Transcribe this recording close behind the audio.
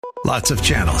Lots of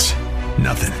channels,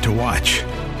 nothing to watch,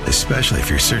 especially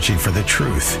if you're searching for the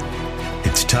truth.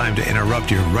 It's time to interrupt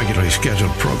your regularly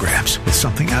scheduled programs with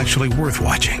something actually worth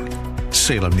watching.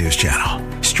 Salem News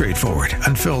Channel. Straightforward,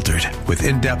 unfiltered, with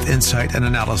in-depth insight and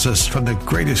analysis from the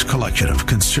greatest collection of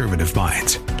conservative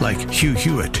minds like Hugh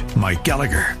Hewitt, Mike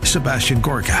Gallagher, Sebastian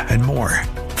Gorka, and more.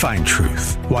 Find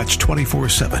truth. Watch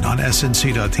 24/7 on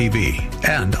snc.tv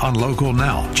and on Local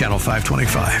Now, Channel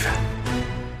 525.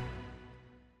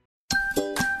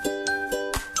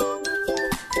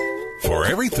 For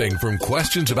everything from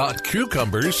questions about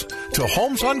cucumbers to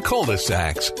homes on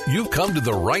cul-de-sacs, you've come to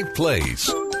the right place.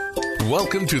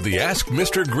 Welcome to the Ask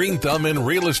Mr. Green Thumb in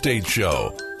Real Estate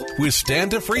Show with Stan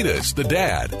DeFreitas, the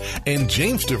dad, and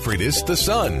James DeFreitas, the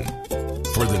son.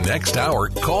 For the next hour,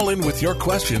 call in with your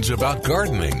questions about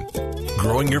gardening,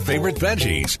 growing your favorite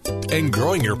veggies, and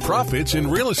growing your profits in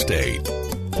real estate.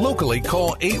 Locally,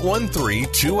 call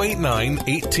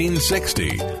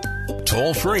 813-289-1860.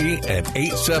 Toll free at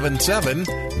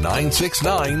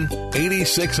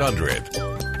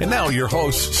 877-969-8600. And now your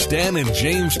hosts, Stan and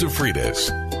James DeFreitas.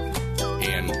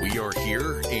 And we are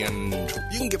here, and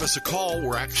you can give us a call.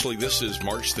 This is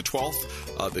March the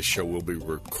 12th. The show will be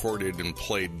recorded and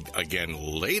played again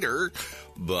later,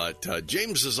 but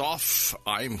James is off.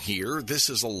 I'm here. This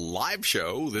is a live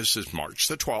show. This is March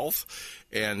the 12th,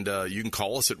 and you can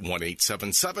call us at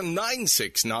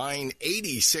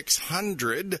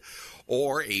 1-877-969-8600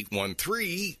 or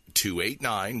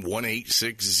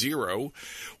 813-289-1860.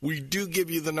 We do give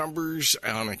you the numbers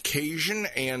on occasion,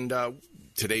 and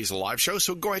today's a live show,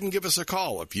 so go ahead and give us a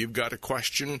call if you've got a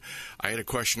question. I had a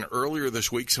question earlier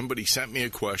this week. Somebody sent me a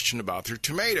question about their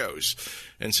tomatoes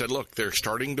and said, look, they're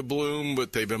starting to bloom,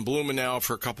 but they've been blooming now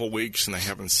for a couple of weeks and they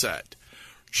haven't set.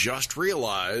 Just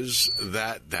realize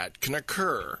that that can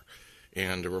occur.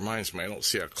 And it reminds me, I don't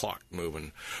see a clock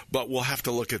moving, but we'll have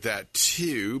to look at that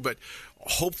too. But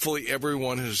hopefully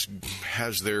everyone has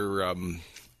their,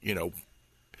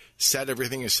 set.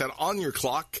 Everything is set on your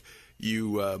clock.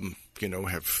 You have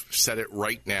set it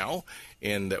right now,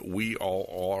 and that we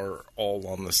all are all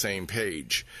on the same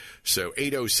page. So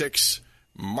 8:06,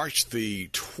 March the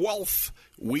 12th,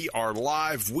 we are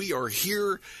live, we are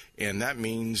here, and that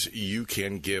means you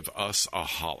can give us a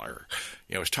holler.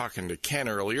 I was talking to Ken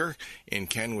earlier, and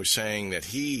Ken was saying that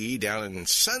he, down in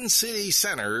Sun City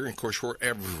Center, of course, we're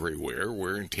everywhere.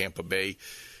 We're in Tampa Bay.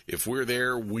 If we're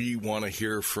there, we want to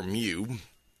hear from you.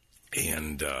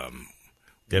 And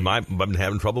I've been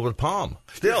having trouble with palm.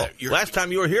 Still, last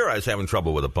time you were here, I was having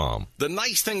trouble with a palm. The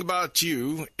nice thing about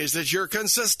you is that you're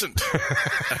consistent.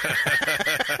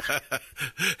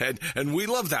 and we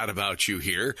love that about you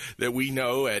here, that we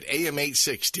know at AM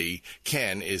 860,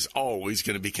 Ken is always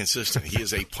going to be consistent. He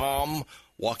is a palm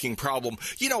walking problem.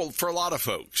 For a lot of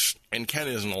folks, and Ken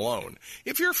isn't alone,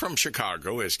 if you're from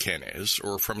Chicago, as Ken is,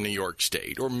 or from New York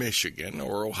State, or Michigan,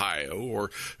 or Ohio, or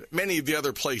many of the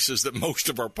other places that most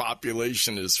of our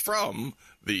population is from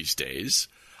these days,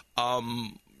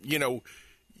 unless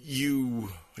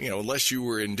you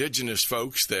were indigenous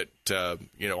folks that,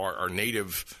 are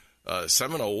native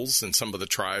Seminoles and some of the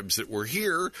tribes that were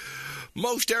here,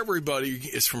 most everybody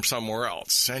is from somewhere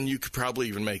else. And you could probably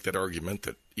even make that argument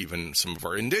that even some of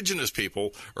our indigenous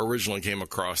people originally came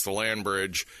across the land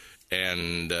bridge,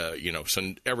 and,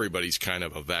 so everybody's kind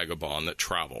of a vagabond that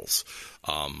travels.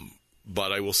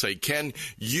 But I will say, Ken,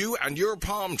 you and your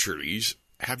palm trees,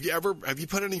 have you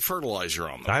put any fertilizer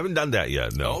on them? I haven't done that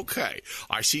yet, no. Okay.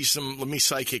 I see some, let me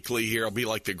psychically here, I'll be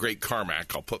like the great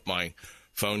Carmack. I'll put my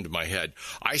phone to my head.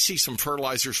 I see some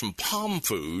fertilizers from Palm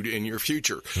Food in your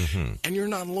future. Mm-hmm. And you're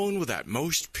not alone with that.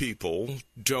 Most people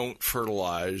don't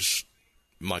fertilize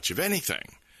much of anything.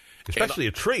 Especially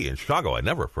a tree. In Chicago, I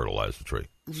never fertilized a tree.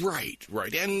 Right.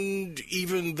 And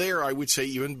even there, I would say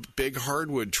even big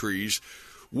hardwood trees,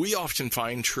 we often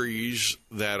find trees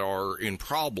that are in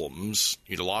problems.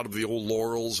 A lot of the old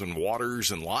laurels and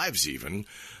waters and lives even,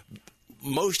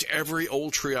 most every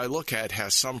old tree I look at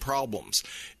has some problems.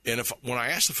 And when I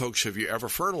ask the folks, have you ever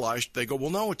fertilized, they go, well,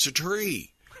 no, it's a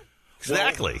tree.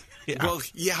 Exactly.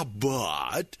 But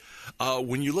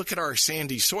when you look at our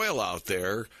sandy soil out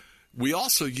there, we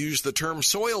also use the term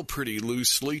soil pretty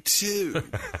loosely, too.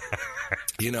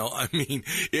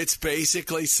 It's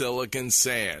basically silicon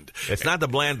sand. It's not the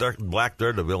black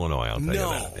dirt of Illinois, I'll tell you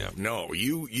that. Yeah. No.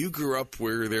 You grew up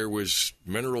where there was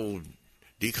mineral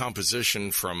decomposition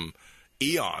from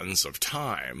eons of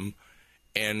time,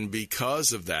 and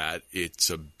because of that,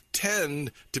 it's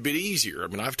tend to be easier.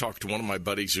 I've talked to one of my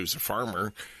buddies who's a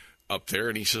farmer up there,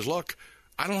 and he says, look,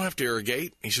 I don't have to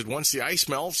irrigate. He said, once the ice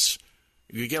melts,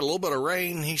 you get a little bit of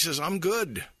rain, he says, I'm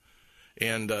good.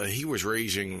 And he was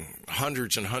raising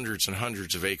hundreds and hundreds and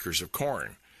hundreds of acres of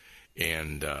corn.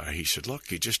 And he said,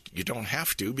 look, you don't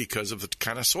have to because of the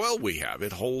kind of soil we have.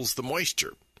 It holds the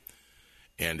moisture.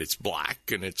 And it's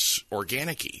black and it's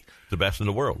organic-y. The best in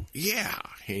the world. Yeah.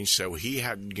 And so he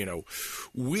had,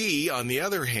 we, on the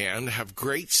other hand, have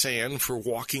great sand for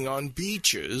walking on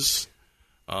beaches,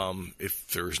 if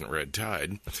there isn't red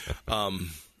tide.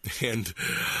 And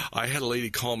I had a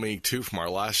lady call me, too, from our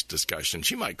last discussion.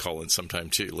 She might call in sometime,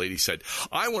 too. The lady said,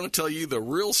 I want to tell you the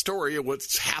real story of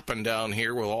what's happened down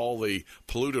here with all the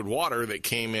polluted water that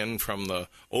came in from the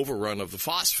overrun of the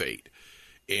phosphate.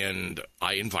 And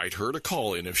I invite her to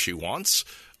call in if she wants.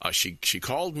 She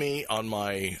called me on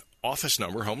my office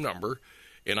number, home number,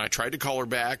 and I tried to call her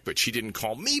back, but she didn't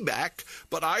call me back.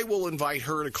 But I will invite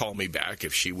her to call me back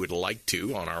if she would like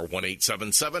to on our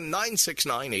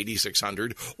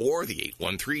 1-877-969-8600 or the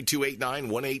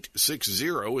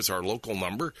 813-289-1860 is our local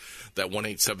number. That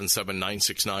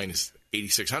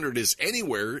 1-877-969-8600 is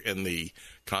anywhere in the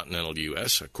continental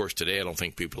U.S. Of course, today I don't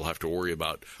think people have to worry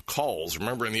about calls.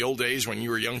 Remember in the old days when you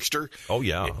were a youngster? Oh,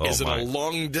 yeah. Is it a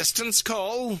long-distance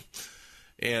call?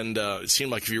 And it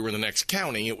seemed like if you were in the next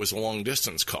county, it was a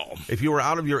long-distance call. If you were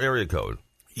out of your area code.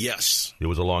 Yes. It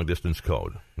was a long-distance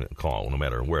call, no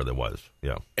matter where there was.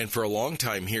 Yeah. And for a long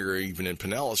time here, even in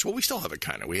Pinellas, well, we still have it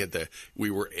kind of. We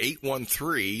were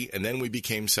 813, and then we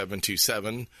became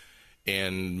 727.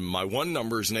 And my one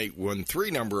number is an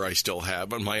 813 number I still have,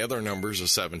 but my other number is a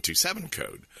 727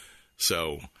 code.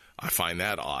 So I find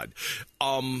that odd.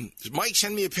 Might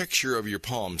send me a picture of your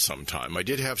palms sometime. I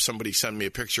did have somebody send me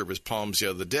a picture of his palms the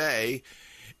other day,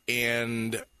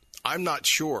 and I'm not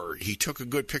sure. He took a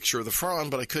good picture of the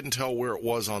frond, but I couldn't tell where it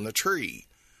was on the tree.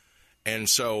 And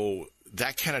so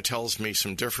that kind of tells me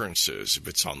some differences. If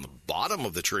it's on the bottom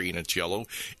of the tree and it's yellow,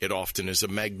 it often is a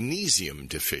magnesium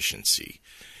deficiency.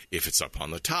 If it's up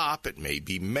on the top, it may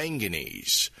be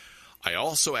manganese. I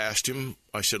also asked him,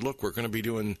 I said, look, we're going to be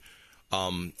doing,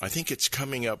 I think it's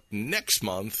coming up next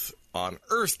month on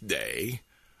Earth Day,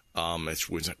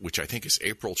 which I think is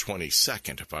April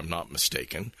 22nd, if I'm not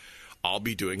mistaken. I'll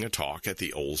be doing a talk at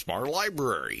the Oldsmar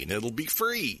Library, and it'll be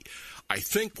free. I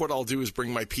think what I'll do is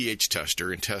bring my pH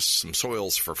tester and test some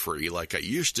soils for free like I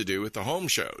used to do at the home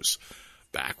shows.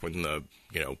 Back when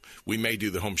we may do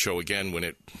the home show again when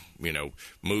it,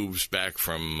 moves back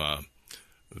from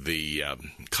the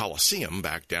Coliseum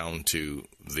back down to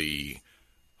the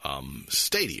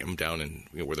stadium down in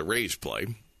where the Rays play.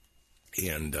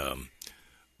 And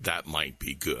that might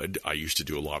be good. I used to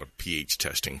do a lot of pH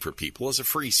testing for people as a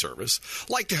free service.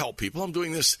 Like to help people. I'm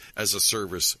doing this as a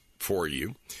service for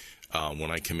you.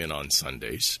 When I come in on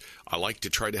Sundays, I like to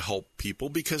try to help people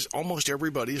because almost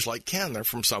everybody's like Ken. They're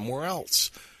from somewhere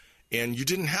else. And you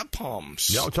didn't have palms.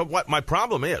 No, so what my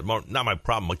problem is, well, not my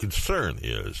problem, my concern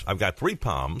is I've got 3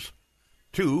 palms,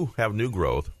 2 have new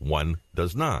growth, 1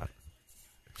 does not.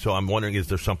 So I'm wondering, is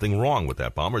there something wrong with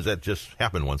that palm, or does that just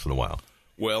happen once in a while?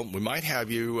 Well, we might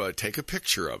have you take a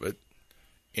picture of it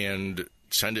and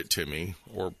send it to me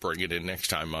or bring it in next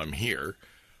time I'm here.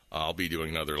 I'll be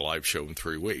doing another live show in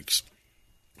 3 weeks.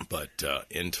 But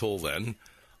until then,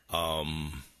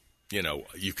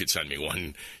 you could send me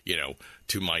one,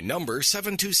 to my number,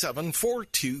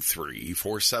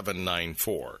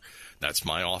 727-423-4794. That's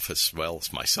my office. Well,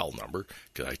 it's my cell number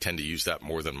because I tend to use that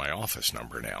more than my office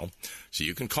number now. So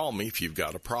you can call me if you've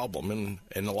got a problem.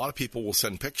 And a lot of people will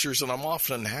send pictures, and I'm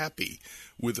often happy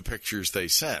with the pictures they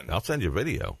send. I'll send you a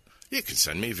video. You can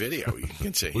send me video. You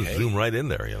can say, we'll hey. Zoom right in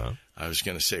there, I was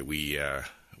going to say we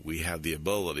have the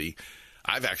ability.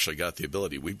 I've actually got the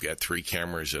ability. We've got 3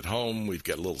 cameras at home. We've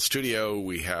got a little studio.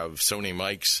 We have Sony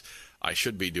mics. I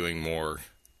should be doing more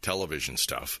television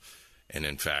stuff. And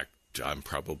in fact, I'm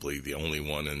probably the only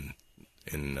one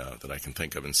in that I can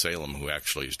think of in Salem who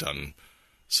actually has done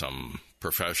some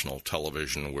professional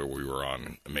television where we were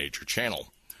on a major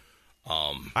channel.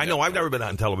 I know. I've never been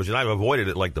on television. I've avoided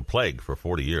it like the plague for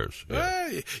 40 years.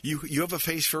 Yeah. You have a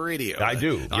face for radio. I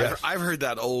do. Yes. I've heard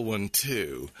that old one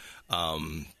too.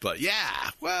 But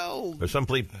yeah, well, there's some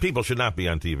people should not be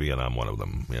on TV, and I'm one of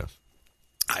them. Yes.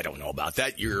 I don't know about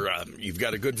that. You've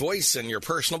got a good voice and you're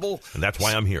personable, and that's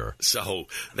why I'm here. So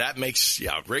that makes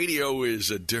radio is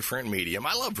a different medium.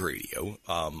 I love radio.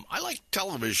 I like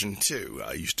television too.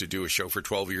 I used to do a show for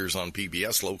 12 years on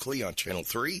PBS locally on Channel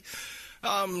 3.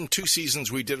 2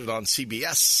 seasons we did it on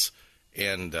CBS,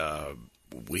 and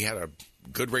we had a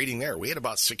good rating there. We had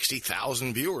about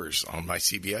 60,000 viewers on my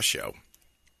CBS show.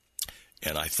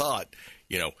 And I thought,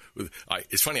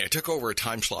 it's funny, I took over a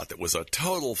time slot that was a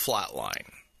total flat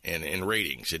line in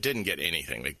ratings. It didn't get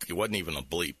anything. It wasn't even a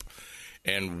bleep.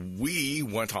 And we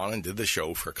went on and did the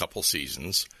show for a couple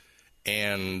seasons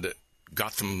and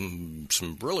got them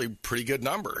some really pretty good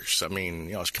numbers. I mean,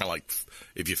 you know, it's kind of like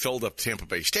if you filled up Tampa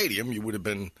Bay Stadium, you would have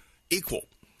been equal.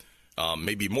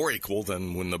 Maybe more equal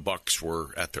than when the Bucks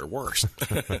were at their worst.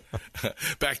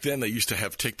 Back then, they used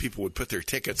to people would put their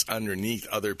tickets underneath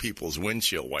other people's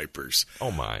windshield wipers. Oh,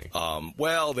 my.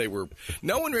 Well,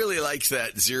 no one really likes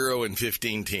that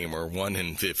 0-15 team or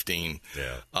 1-15.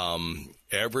 Yeah.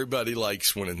 Everybody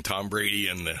likes when Tom Brady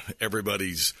and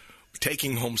everybody's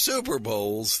taking home Super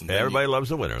Bowls. Everybody loves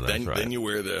the winner. That's right. Then you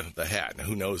wear the hat. Now,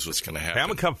 who knows what's going to happen? I'm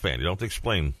a Cub fan. You don't have to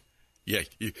explain. Yeah,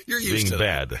 you're used being to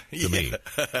bad to me.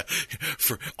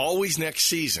 For always next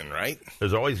season, right?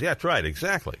 There's always, that's right,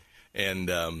 exactly. And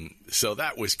so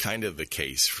that was kind of the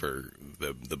case for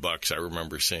the Bucks. I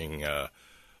remember seeing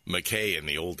McKay in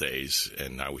the old days,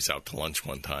 and I was out to lunch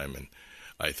one time, and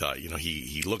I thought, you know,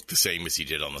 he looked the same as he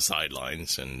did on the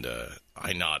sidelines, and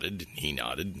I nodded, and he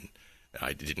nodded.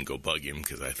 I didn't go bug him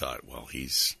because I thought, well,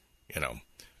 he's, you know,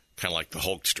 kind of like the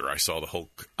Hulkster. I saw the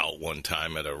Hulk out one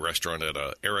time at a restaurant at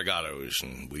Arigato's,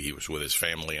 and he was with his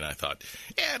family, and I thought,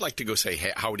 yeah, I'd like to go say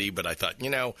howdy, but I thought, you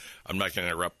know, I'm not going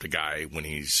to interrupt a guy when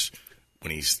he's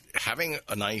having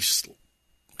a nice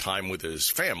time with his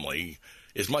family,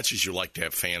 as much as you like to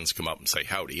have fans come up and say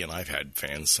howdy, and I've had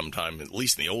fans sometime, at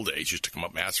least in the old days, used to come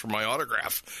up and ask for my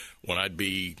autograph when I'd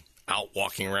be out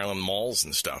walking around in malls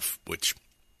and stuff, which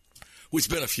it's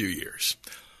been a few years.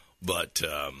 But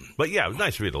yeah, it was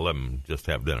nice for you to let them just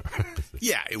have dinner.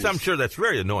 Yeah. I'm sure that's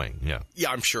very annoying, yeah.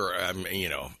 Yeah, I'm sure. You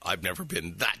know, I've never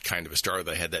been that kind of a star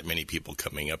that I had that many people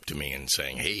coming up to me and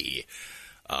saying, hey,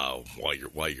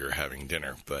 while you're having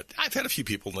dinner. But I've had a few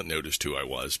people that noticed who I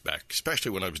was back, especially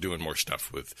when I was doing more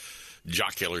stuff with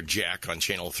Jocular Jack on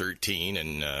Channel 13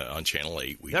 and on Channel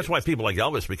 8. That's why people like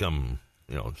Elvis become,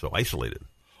 you know, so isolated.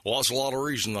 Well, that's a lot of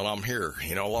reason that I'm here.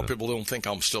 You know, a lot of people don't think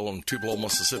I'm still in Tupelo,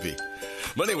 Mississippi.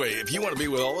 But anyway, if you want to be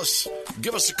with us,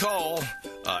 give us a call,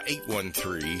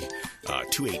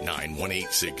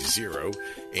 813-289-1860.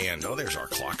 And, there's our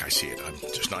clock. I see it. I'm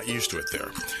just not used to it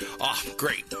there.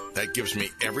 Great. That gives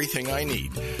me everything I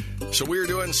need. So we're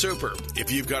doing super.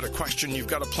 If you've got a question, you've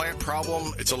got a plant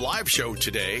problem, it's a live show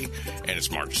today, and it's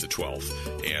March the 12th.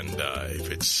 And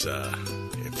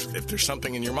if there's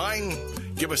something in your mind,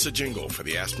 give us a jingle for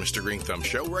the Ask Mr. Green Thumb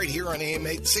show right here on AM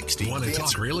 860. Want to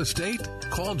talk real estate?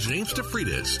 Call James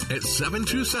DeFreitas at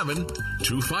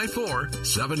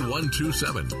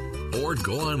 727-254-7127 or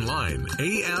go online,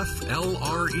 aflre.com.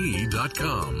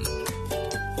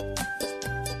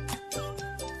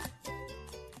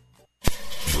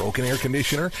 Broken air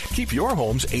conditioner? Keep your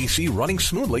home's AC running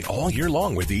smoothly all year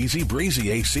long with Easy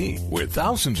Breezy AC. With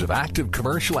thousands of active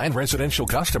commercial and residential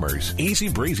customers, Easy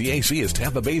Breezy AC is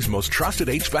Tampa Bay's most trusted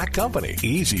HVAC company.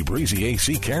 Easy Breezy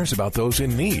AC cares about those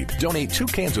in need. Donate 2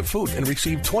 cans of food and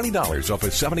receive $20 off a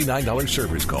 $79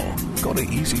 service call. Go to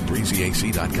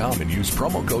easybreezyac.com and use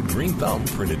promo code Green Thumb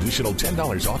for an additional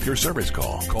 $10 off your service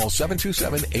call. Call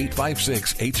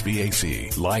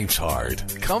 727-856-HVAC. Life's hard.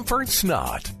 Comfort's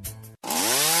not.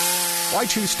 Why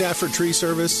choose Stafford Tree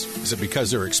Service? Is it because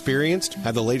they're experienced,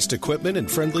 have the latest equipment, and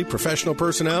friendly professional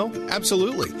personnel?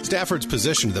 Absolutely. Stafford's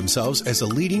positioned themselves as a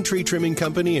leading tree trimming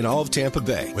company in all of Tampa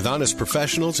Bay. With honest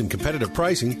professionals and competitive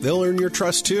pricing, they'll earn your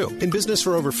trust too. In business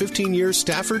for over 15 years,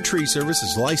 Stafford Tree Service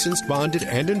is licensed, bonded,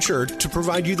 and insured to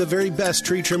provide you the very best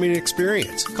tree trimming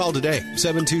experience. Call today,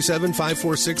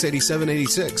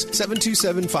 727-546-8786,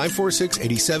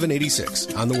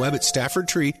 727-546-8786. On the web at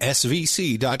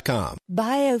staffordtreesvc.com.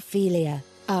 Biophilia,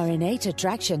 our innate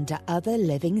attraction to other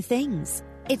living things.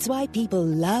 It's why people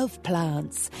love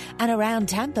plants. And around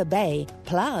Tampa Bay,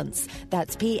 Plants,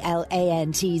 that's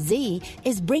Plantz,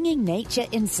 is bringing nature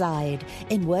inside,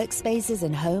 in workspaces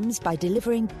and homes by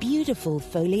delivering beautiful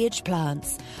foliage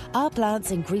plants. Our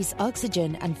plants increase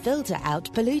oxygen and filter out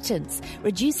pollutants,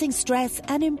 reducing stress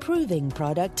and improving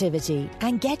productivity.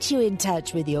 And get you in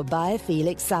touch with your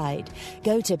biophilic side.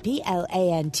 Go to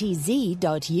plantz.us.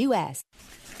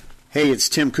 Hey, it's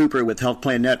Tim Cooper with Health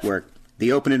Plan Network.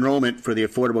 The open enrollment for the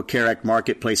Affordable Care Act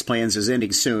Marketplace plans is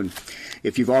ending soon.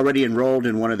 If you've already enrolled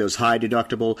in one of those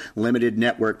high-deductible, limited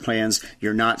network plans,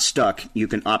 you're not stuck. You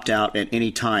can opt out at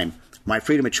any time. My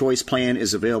Freedom of Choice plan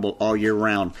is available all year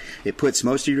round. It puts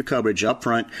most of your coverage up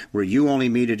front, where you only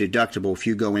meet a deductible if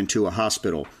you go into a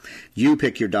hospital. You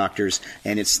pick your doctors,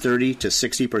 and it's 30 to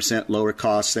 60% lower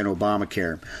costs than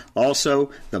Obamacare. Also,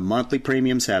 the monthly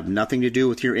premiums have nothing to do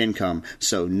with your income,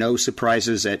 so no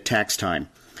surprises at tax time.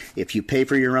 If you pay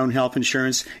for your own health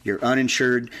insurance, you're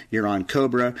uninsured, you're on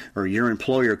COBRA, or your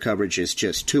employer coverage is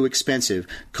just too expensive,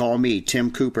 call me,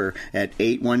 Tim Cooper, at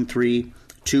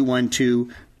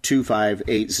 813-212-2425.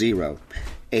 813-212-2580.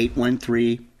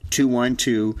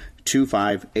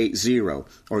 813-212-2580.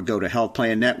 Or go to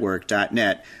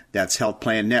healthplannetwork.net. That's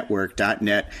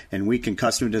healthplannetwork.net. And we can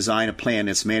custom design a plan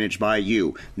that's managed by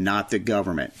you, not the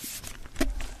government.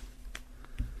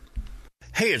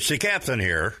 Hey, it's the captain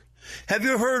here. Have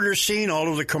you heard or seen all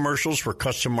of the commercials for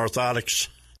custom orthotics?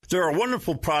 They're a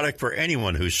wonderful product for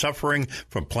anyone who's suffering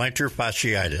from plantar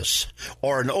fasciitis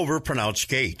or an overpronounced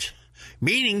gait,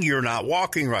 meaning you're not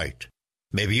walking right.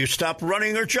 Maybe you stopped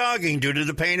running or jogging due to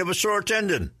the pain of a sore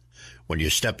tendon. When you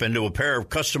step into a pair of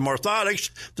custom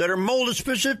orthotics that are molded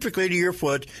specifically to your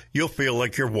foot, you'll feel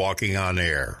like you're walking on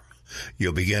air.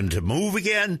 You'll begin to move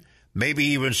again, maybe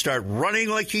even start running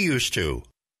like you used to.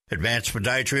 Advanced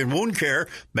Podiatry and Wound Care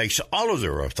makes all of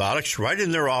their orthotics right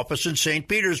in their office in St.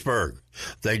 Petersburg.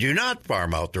 They do not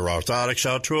farm out their orthotics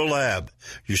out to a lab.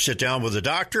 You sit down with a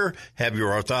doctor, have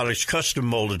your orthotics custom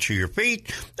molded to your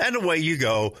feet, and away you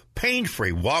go,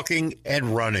 pain-free walking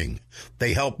and running.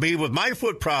 They help me with my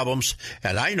foot problems,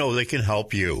 and I know they can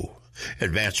help you.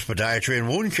 Advanced Podiatry and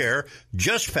Wound Care,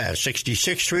 just past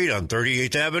 66th Street on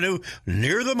 38th Avenue,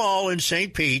 near the mall in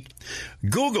St. Pete.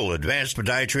 Google Advanced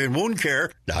Podiatry and Wound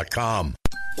Care.com.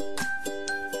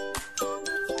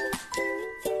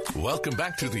 Welcome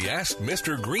back to the Ask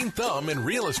Mr. Green Thumb in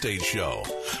Real Estate Show.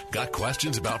 Got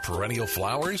questions about perennial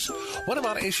flowers? What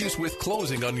about issues with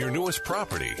closing on your newest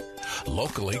property?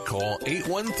 Locally, call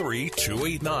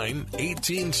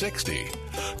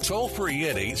 813-289-1860. Toll free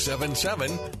at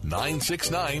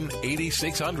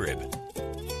 877-969-8600.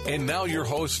 And now your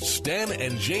hosts, Stan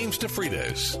and James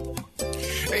DeFreitas.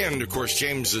 And, of course,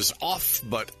 James is off,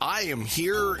 but I am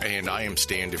here, and I am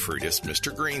Stan DeFreitas,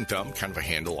 Mr. Green Thumb, kind of a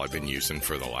handle I've been using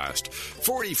for the last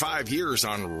 45 years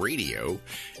on radio.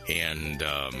 And,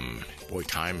 boy,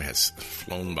 time has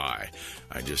flown by.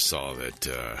 I just saw that,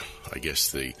 I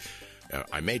guess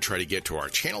I may try to get to our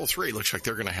Channel 3. Looks like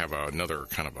they're going to have another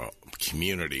kind of a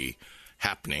community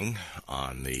happening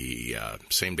on the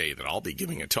same day that I'll be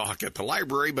giving a talk at the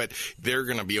library, but they're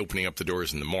going to be opening up the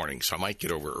doors in the morning. So I might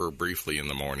get over briefly in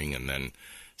the morning and then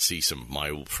see some of my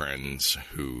old friends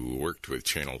who worked with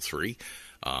Channel 3.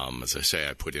 As I say,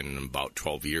 I put in about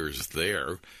 12 years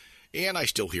there, and I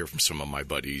still hear from some of my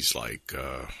buddies like,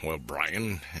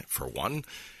 Brian, for one,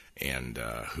 and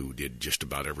who did just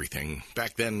about everything.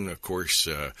 Back then, of course,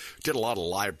 did a lot of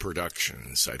live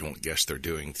productions. I don't guess they're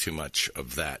doing too much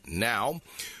of that now.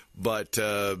 But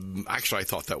actually, I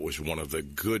thought that was one of the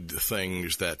good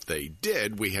things that they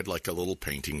did. We had like a little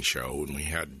painting show, and we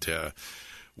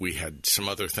had some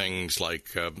other things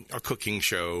like a cooking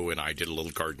show, and I did a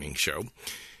little gardening show.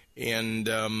 And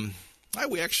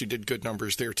we actually did good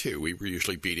numbers there, too. We were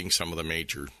usually beating some of the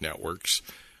major networks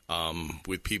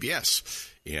with PBS.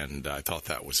 And I thought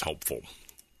that was helpful.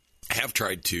 I have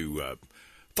tried to,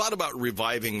 thought about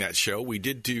reviving that show. We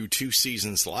did do 2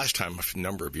 seasons the last time, a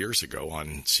number of years ago,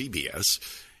 on CBS,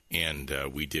 and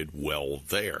we did well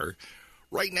there.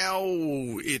 Right now,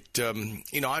 I'm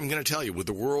going to tell you, with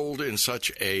the world in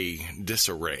such a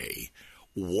disarray,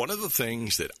 one of the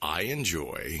things that I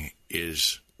enjoy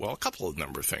is, well, a couple of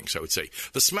number of things, I would say.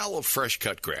 The smell of fresh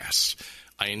cut grass.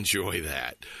 I enjoy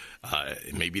that.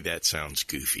 Maybe that sounds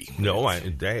goofy. No,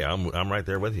 I'm right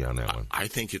there with you on that one. I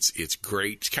think it's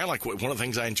great. It's kind of like one of the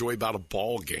things I enjoy about a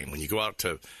ball game. When you go out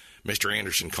to, Mr.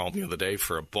 Anderson called me the other day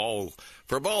for a ball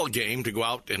game to go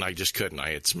out, and I just couldn't. I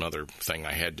had some other thing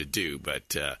I had to do,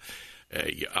 but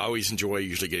I always enjoy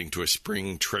usually getting to a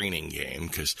spring training game,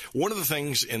 because one of the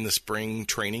things in the spring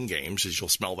training games is you'll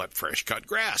smell that fresh cut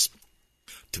grass.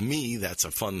 To me, that's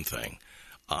a fun thing.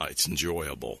 It's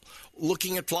enjoyable.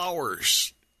 Looking at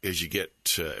flowers as you get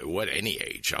to any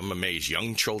age. I'm amazed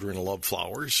young children love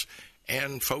flowers,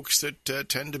 and folks that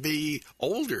tend to be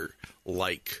older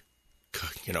like,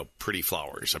 pretty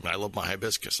flowers. I mean, I love my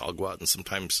hibiscus. I'll go out and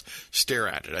sometimes stare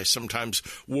at it. I sometimes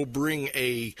will bring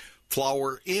a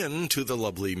flower in to the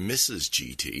lovely Mrs.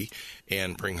 GT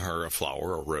and bring her a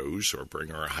flower, a rose, or bring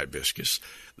her a hibiscus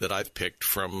that I've picked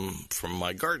from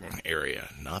my garden area.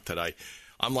 Not that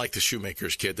I'm like the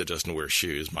shoemaker's kid that doesn't wear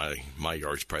shoes. My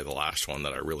yard's probably the last one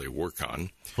that I really work on.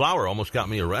 Flower almost got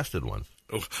me arrested once.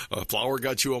 Oh, a flower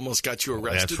almost got you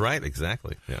arrested? That's right,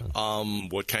 exactly. Yeah.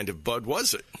 What kind of bud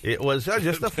was it? It was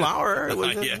just a flower. It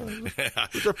was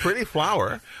a pretty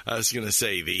flower. I was going to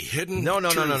say the hidden No.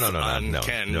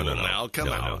 Ken will now come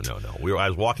out. No. I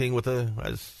was walking I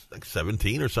was like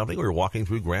 17 or something. We were walking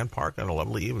through Grand Park on a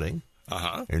lovely evening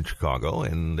in Chicago,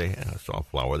 and I saw a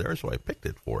flower there, so I picked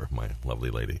it for my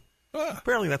lovely lady.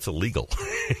 Apparently that's illegal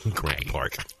in Grand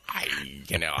Park. I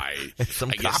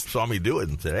Some cop saw me do it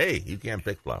and said, "Hey, you can't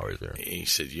pick flowers there." He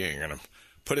said, "You ain't gonna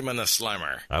Put him in the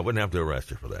slammer. I wouldn't have to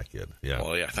arrest you for that, kid. Yeah.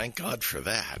 Well, yeah, thank God for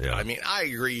that. Yeah. I mean, I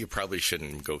agree you probably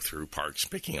shouldn't go through parks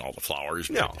picking all the flowers.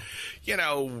 But, No. you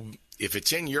know, if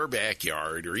it's in your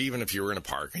backyard, or even if you were in a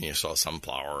park and you saw some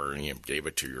flower and you gave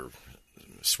it to your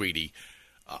sweetie,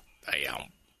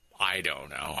 I don't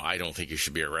know. I don't think you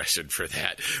should be arrested for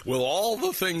that. With all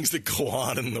the things that go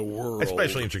on in the world.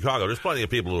 Especially in Chicago. There's plenty of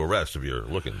people to arrest if you're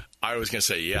looking I was going to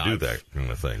say, yeah. to do that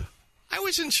kind of thing. I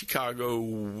was in Chicago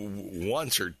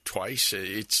once or twice.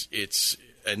 It's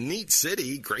a neat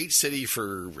city, great city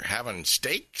for having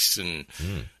steaks, and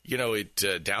you know,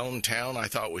 downtown I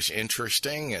thought was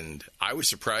interesting, and I was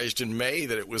surprised in May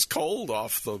that it was cold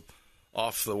off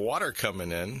the water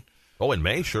coming in. Oh, in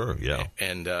May, sure, yeah.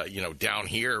 And you know, down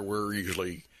here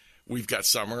we've got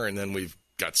summer, and then we've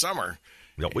got summer.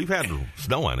 Yeah, we've had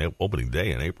snow on opening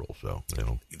day in April, so you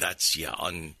know that's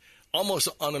almost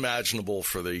unimaginable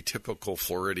for the typical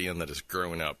Floridian that has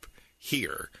grown up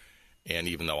here. And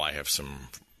even though I have some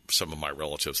of my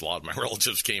relatives, a lot of my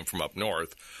relatives came from up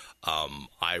north,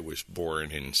 I was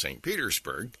born in St.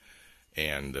 Petersburg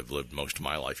and have lived most of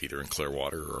my life either in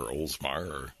Clearwater or Oldsmar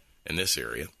or in this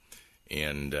area.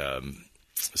 And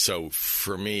so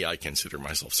for me, I consider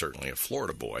myself certainly a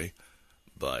Florida boy.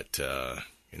 But,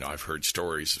 you know, I've heard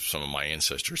stories of some of my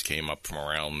ancestors came up from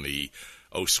around the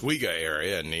Oswego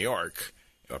area in New York.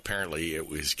 Apparently,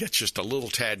 gets just a little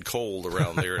tad cold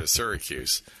around there at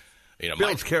Syracuse. You know,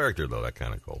 builds character, though, that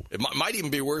kind of cold. It might even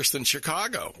be worse than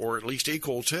Chicago, or at least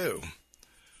equal to.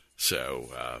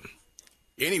 So,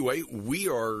 anyway, we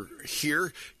are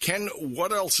here. Ken,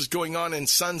 what else is going on in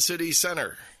Sun City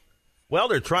Center? Well,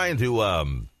 they're trying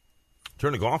to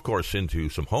turn the golf course into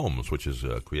some homes, which is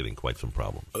creating quite some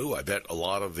problems. Oh, I bet a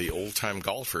lot of the old-time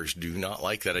golfers do not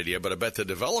like that idea, but I bet the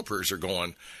developers are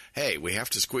going, hey, we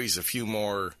have to squeeze a few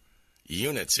more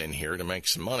units in here to make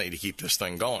some money to keep this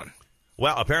thing going.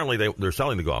 Well, apparently they're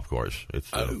selling the golf course.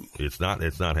 It's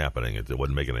not happening. It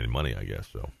wasn't making any money, I guess.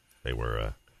 So they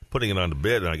were putting it on the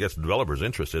bid, and I guess the developer's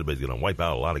interested, but he's going to wipe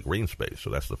out a lot of green space. So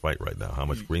that's the fight right now. How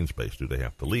much green space do they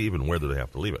have to leave, and where do they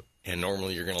have to leave it? And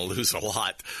normally you're going to lose a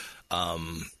lot.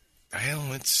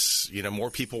 It's, you know, more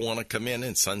people want to come in,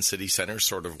 and Sun City Center is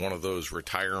sort of one of those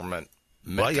retirement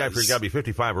meccas. Well, yeah, you got to be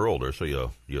 55 or older, so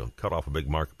you cut off a big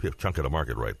chunk of the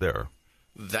market right there.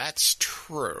 That's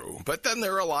true. But then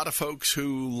there are a lot of folks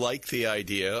who like the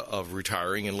idea of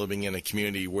retiring and living in a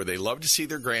community where they love to see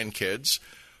their grandkids,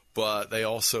 but they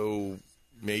also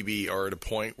maybe are at a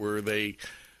point where they,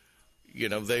 you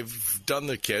know, they've done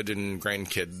the kid and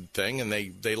grandkid thing, and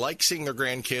they like seeing their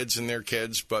grandkids and their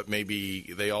kids, but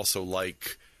maybe they also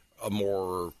like a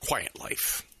more quiet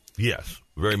life. Yes,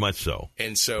 very much so.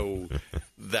 And so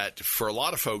that for a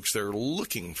lot of folks, they're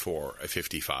looking for a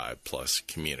 55-plus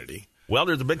community. Well,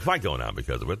 there's a big fight going on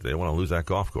because of it. They don't want to lose that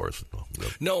golf course.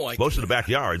 Most of the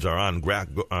backyards are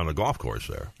on a golf course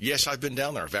there. Yes, I've been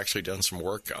down there. I've actually done some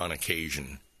work on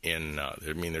occasion.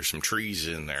 There's some trees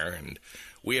in there, and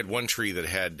we had one tree that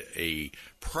had a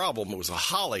problem. It was a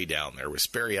holly down there with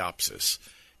Sphaeropsis,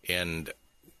 and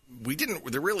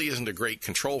there really isn't a great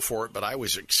control for it, but I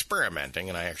was experimenting,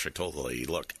 and I actually told the lady,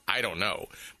 look, I don't know,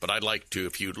 but I'd like to,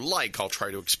 if you'd like, I'll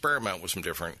try to experiment with some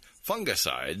different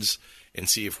fungicides and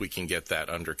see if we can get that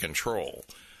under control.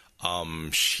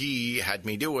 She had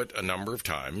me do it a number of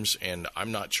times, and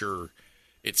I'm not sure.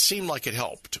 It seemed like it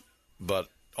helped, but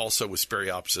also with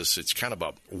Sphaeropsis, it's kind of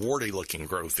a warty-looking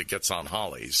growth that gets on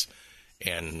hollies,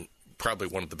 and probably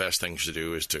one of the best things to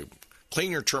do is to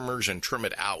clean your trimmers and trim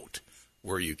it out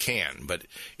where you can, but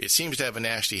it seems to have a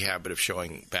nasty habit of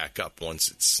showing back up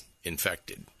once it's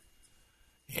infected.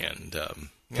 And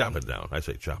chop it down. I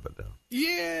say chop it down.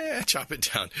 Yeah, chop it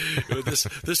down.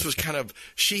 This was kind of,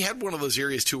 she had one of those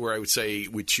areas too where I would say,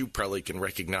 which you probably can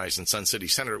recognize in Sun City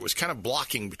Center, it was kind of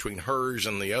blocking between hers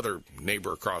and the other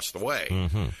neighbor across the way.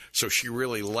 Mm-hmm. So she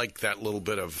really liked that little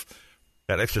bit of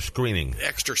that extra screening.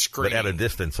 But at a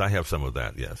distance, I have some of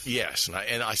that, yes. Yes,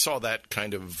 and I saw that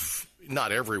kind of,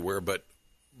 not everywhere, but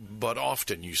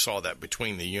often you saw that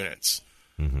between the units.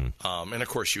 Mm-hmm. And, of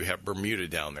course, you have Bermuda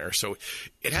down there. So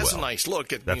it has a nice look.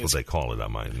 That's what they call it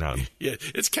on mine now. Yeah,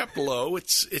 it's kept low.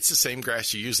 It's the same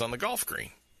grass you use on the golf green.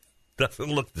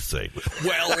 Doesn't look the same.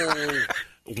 Well,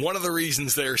 one of the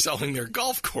reasons they're selling their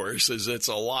golf course is it's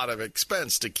a lot of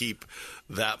expense to keep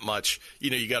that much.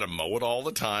 You know, you got to mow it all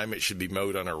the time. It should be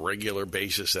mowed on a regular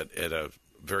basis at a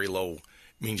very low.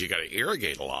 Means you got to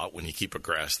irrigate a lot when you keep a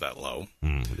grass that low.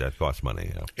 That costs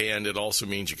money, yeah. And it also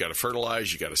means you got to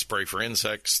fertilize, you got to spray for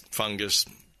insects, fungus.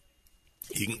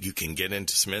 You can get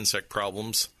into some insect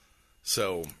problems.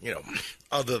 So, you know,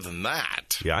 other than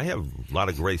that. Yeah, I have a lot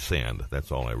of gray sand.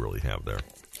 That's all I really have there.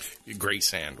 Gray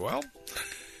sand. Well,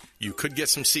 you could get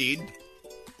some seed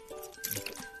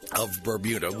of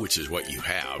Bermuda, which is what you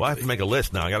have. Well, I have to make a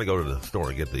list now. I got to go to the store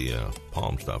and get the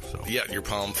palm stuff. So yeah, your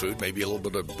palm food, maybe a little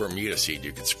bit of Bermuda seed.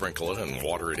 You could sprinkle it and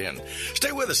water it in.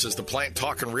 Stay with us as the Plant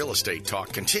Talk and Real Estate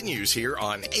Talk continues here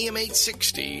on AM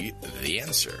 860, The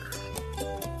Answer.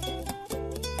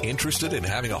 Interested in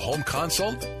having a home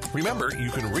consult? Remember,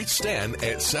 you can reach Stan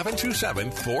at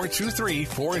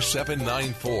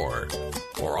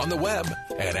 727-423-4794 or on the web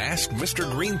at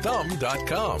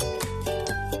AskMrGreenThumb.com.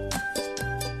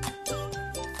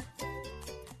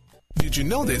 Did you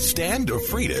know that Stan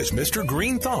DeFrida's Mr.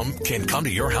 Green Thumb can come to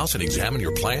your house and examine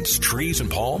your plants, trees,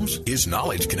 and palms? His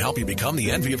knowledge can help you become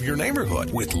the envy of your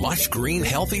neighborhood with lush, green,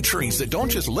 healthy trees that don't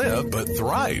just live, but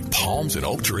thrive. Palms and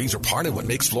oak trees are part of what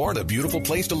makes Florida a beautiful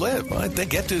place to live, but they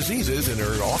get diseases and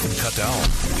are often cut down.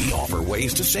 We offer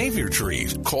ways to save your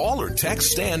trees. Call or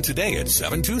text Stan today at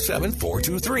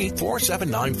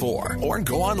 727-423-4794 or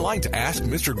go online to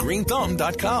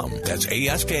AskMrGreenThumb.com. That's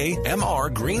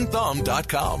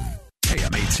AskMrGreenThumb.com.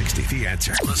 AM 860, The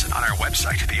Answer. Listen on our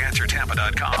website,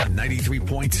 theanswertampa.com, on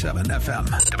 93.7 FM,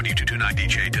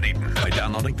 W229DJ Dunedin, by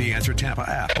downloading the Answer Tampa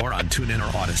app or on TuneIn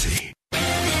or Odyssey.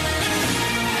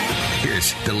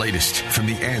 Here's the latest from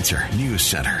the Answer News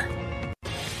Center.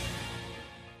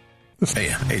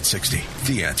 AM 860,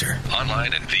 The Answer.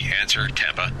 Online at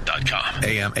theanswertampa.com.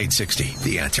 AM 860,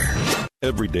 The Answer.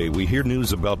 Every day we hear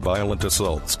news about violent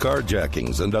assaults,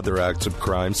 carjackings, and other acts of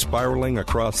crime spiraling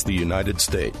across the United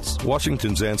States.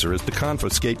 Washington's answer is to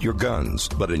confiscate your guns,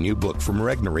 but a new book from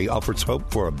Regnery offers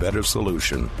hope for a better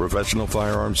solution. Professional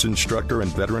firearms instructor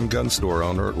and veteran gun store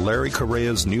owner Larry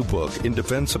Correa's new book, In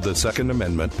Defense of the Second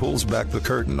Amendment, pulls back the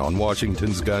curtain on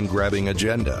Washington's gun-grabbing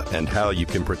agenda and how you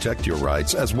can protect your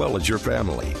rights as well as your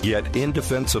family. Yet, In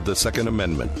Defense of the Second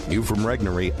Amendment, new from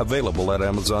Regnery, available at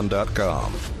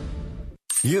Amazon.com.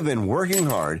 You've been working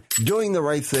hard, doing the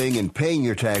right thing, and paying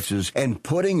your taxes, and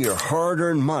putting your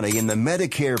hard-earned money in the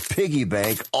Medicare piggy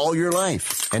bank all your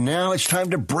life. And now it's time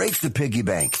to break the piggy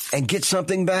bank and get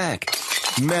something back.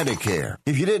 Medicare.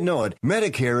 If you didn't know it,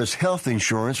 Medicare is health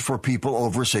insurance for people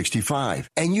over 65,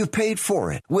 and you paid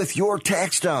for it with your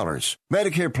tax dollars.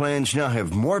 Medicare plans now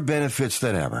have more benefits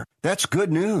than ever. That's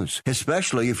good news,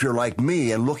 especially if you're like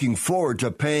me and looking forward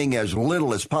to paying as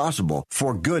little as possible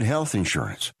for good health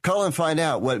insurance. Call and find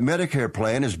out what Medicare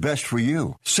plan is best for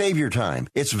you. Save your time.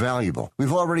 It's valuable.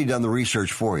 We've already done the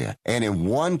research for you. And in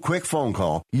one quick phone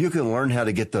call, you can learn how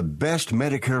to get the best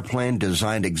Medicare plan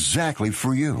designed exactly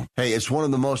for you. Hey, it's one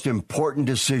of the most important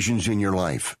decisions in your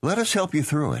life. Let us help you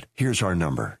through it. Here's our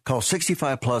number. Call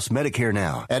 65 Plus Medicare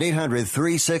now at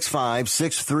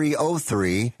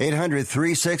 800-365-6303.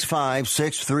 800-365-6303.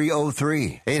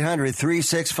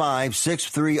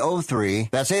 800-365-6303.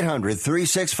 That's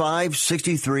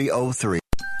 800-365-6303.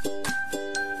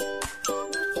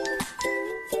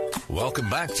 Welcome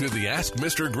back to the Ask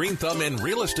Mr. Green Thumb and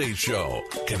Real Estate Show.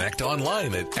 Connect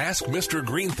online at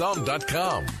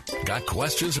AskMrGreenThumb.com. Got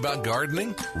questions about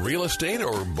gardening, real estate,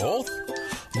 or both?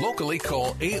 Locally,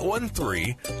 call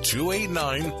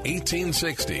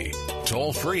 813-289-1860.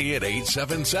 Toll free at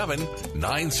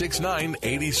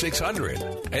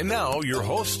 877-969-8600. And now, your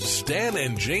hosts, Stan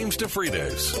and James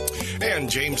DeFridas. And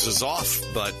James is off,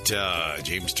 but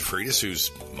James DeFridas,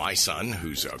 who's my son,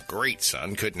 who's a great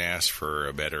son, couldn't ask for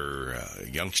a better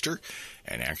youngster.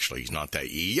 And actually, he's not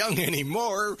that young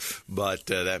anymore, but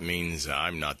that means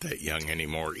I'm not that young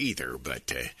anymore either.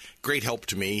 But great help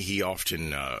to me. He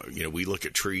often, we look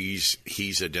at trees.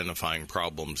 He's identifying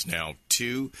problems now,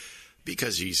 too,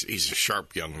 because he's a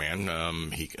sharp young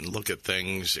man. He can look at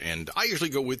things, and I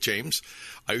usually go with James.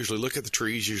 I usually look at the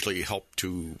trees, usually help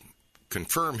to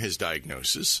confirm his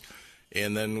diagnosis,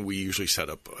 and then we usually set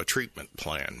up a treatment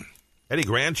plan. Any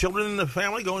grandchildren in the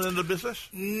family going into the business?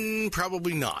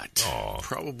 Probably not. Aww.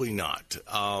 Probably not.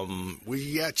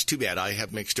 It's too bad. I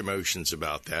have mixed emotions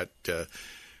about that.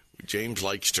 James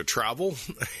likes to travel,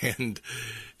 and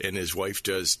his wife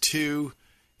does too.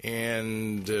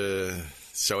 And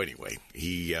so anyway,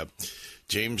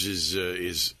 James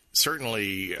is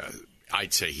certainly.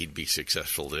 I'd say he'd be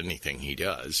successful at anything he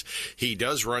does. He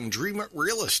does run Dream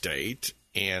Real Estate,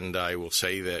 and I will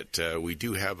say that we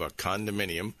do have a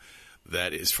condominium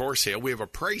that is for sale. We have a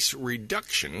price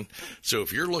reduction. So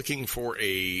if you're looking for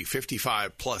a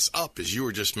 55 plus up, as you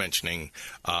were just mentioning,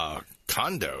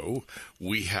 condo,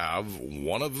 we have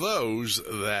one of those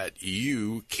that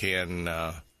you can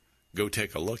go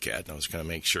take a look at. And I was going to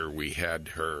make sure we had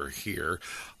her here.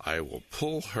 I will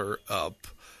pull her up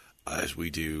as we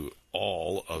do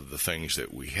all of the things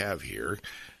that we have here.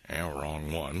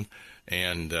 Wrong one.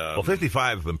 And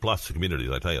 55 and plus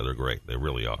communities, I tell you, they're great. They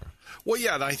really are. Well,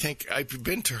 yeah, and I think I've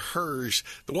been to hers.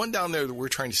 The one down there that we're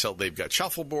trying to sell, they've got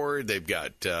shuffleboard. They've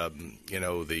got,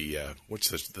 what's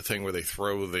the thing where they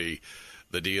throw the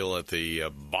deal at the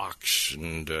box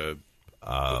and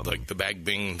like the bag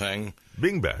bing thing.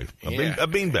 Bing bag. A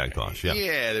bean bag toss, yeah.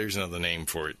 Yeah, there's another name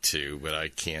for it, too, but I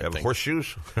can't think.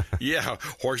 Horseshoes? Yeah,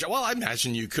 horseshoes. Well, I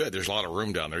imagine you could. There's a lot of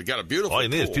room down there. You got a beautiful All you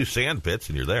need pool. is 2 sand pits,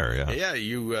 and you're there, yeah.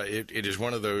 Yeah, it is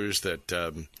one of those that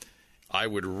I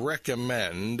would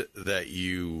recommend that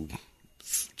you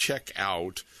check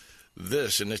out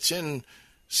this, and it's in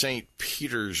St.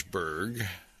 Petersburg,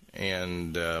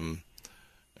 and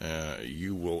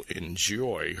you will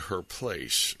enjoy her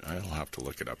place. I'll have to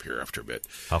look it up here after a bit.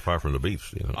 How far from the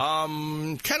beach? You know?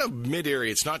 Kind of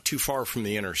mid-area. It's not too far from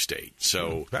the interstate.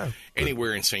 So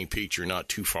anywhere in St. Pete, you're not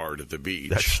too far to the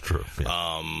beach. That's true.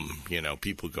 Yeah.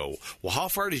 People go, well, how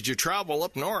far did you travel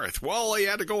up north? Well, you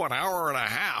had to go an hour and a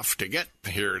half to get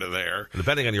here to there.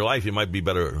 Depending on your life, you might be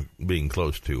better being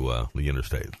close to the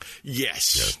interstate.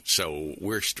 Yes. So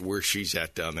where she's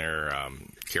at down there,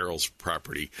 Carol's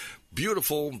property,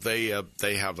 beautiful. They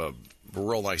have a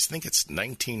real nice. I think it's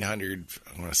 1900.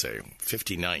 I want to say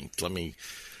 59th. Let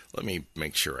me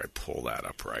make sure I pull that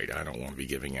up right. I don't want to be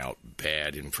giving out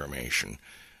bad information.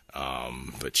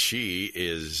 But she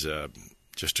is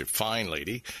just a fine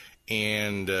lady,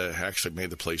 and actually made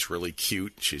the place really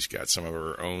cute. She's got some of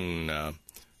her own,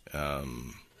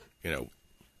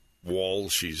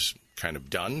 walls she's kind of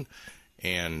done,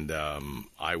 and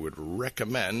I would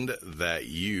recommend that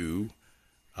you.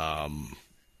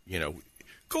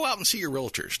 Go out and see your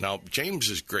realtors. Now, James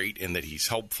is great in that he's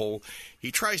helpful.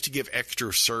 He tries to give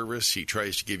extra service. He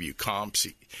tries to give you comps.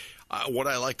 What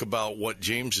I like about what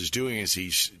James is doing is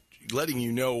he's letting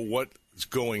you know what's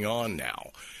going on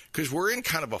now, because we're in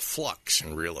kind of a flux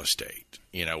in real estate.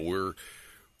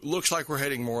 Looks like we're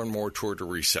heading more and more toward a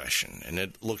recession, and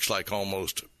it looks like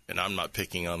almost, and I'm not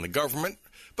picking on the government,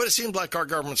 but it seems like our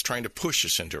government's trying to push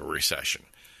us into a recession.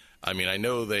 I mean, I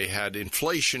know they had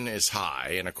inflation is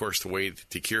high, and of course the way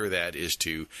to cure that is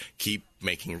to keep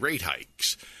making rate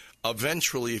hikes.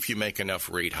 Eventually, if you make enough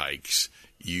rate hikes,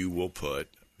 you will put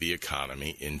the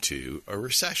economy into a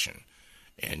recession.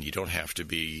 And you don't have to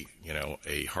be,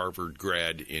 a Harvard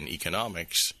grad in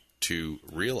economics to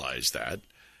realize that.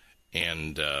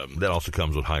 And that also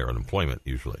comes with higher unemployment,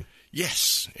 usually.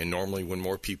 Yes, and normally when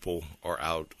more people are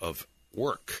out of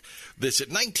work. This at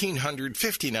 1900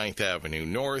 59th Avenue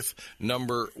North,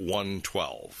 number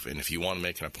 112. And if you want to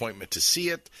make an appointment to see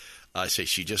it, I say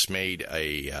she just made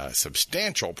a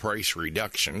substantial price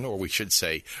reduction, or we should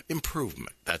say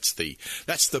improvement. That's the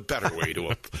better way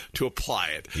to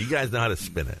apply it. You guys know how to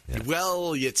spin it. Yeah.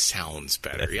 Well, it sounds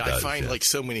better. I find like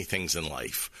so many things in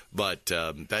life, but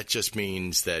that just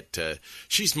means that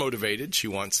she's motivated. She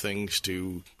wants things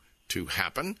to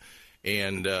happen.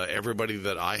 And everybody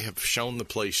that I have shown the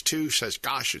place to says,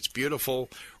 gosh, it's beautiful,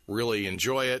 really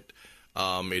enjoy it.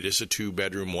 It is a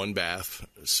 2-bedroom, 1-bath,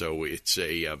 so it's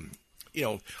a,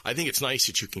 I think it's nice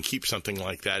that you can keep something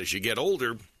like that. As you get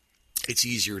older, it's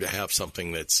easier to have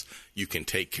something that's you can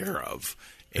take care of.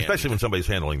 Especially when somebody's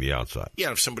handling the outside.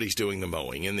 Yeah, if somebody's doing the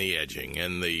mowing and the edging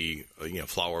and the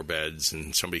flower beds,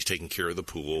 and somebody's taking care of the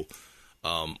pool,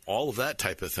 all of that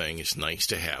type of thing is nice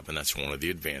to have, and that's one of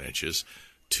the advantages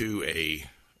to a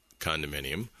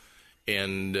condominium.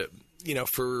 And,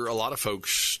 for a lot of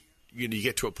folks, you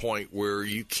get to a point where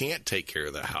you can't take care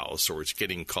of the house, or it's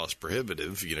getting cost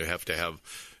prohibitive. You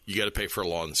got to pay for a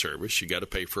lawn service. You got to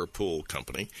pay for a pool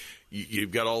company.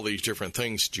 You've got all these different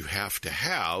things that you have to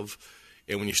have.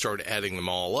 And when you start adding them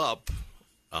all up,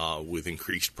 with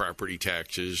increased property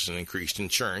taxes and increased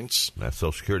insurance, that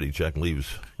Social Security check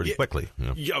leaves pretty quickly.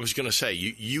 Yeah, I was going to say,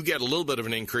 you get a little bit of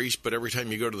an increase, but every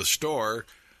time you go to the store,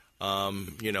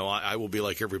 I will be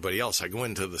like everybody else. I go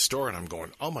into the store and I'm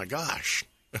going, oh my gosh,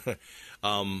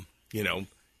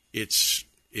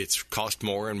 it's cost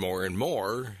more and more and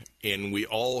more, and we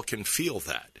all can feel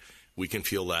that. We can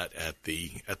feel that at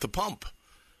the pump.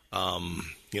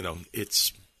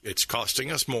 It's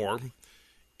costing us more,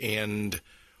 and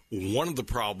one of the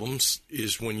problems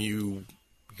is when you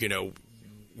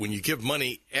give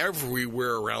money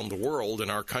everywhere around the world, and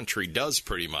our country does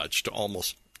pretty much to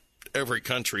almost every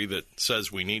country that says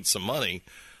we need some money,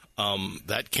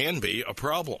 that can be a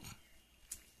problem.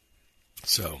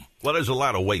 So, well, there's a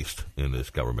lot of waste in this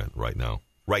government right now,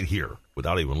 right here,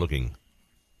 without even looking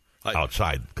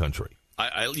outside the country.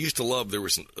 I used to love, there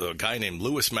was a guy named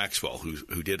Lewis Maxwell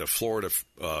who did a Florida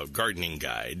gardening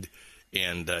guide,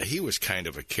 And he was kind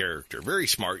of a character, very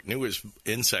smart, knew his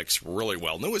insects really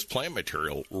well, knew his plant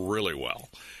material really well.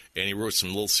 And he wrote some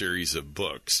little series of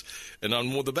books. And on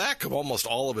the back of almost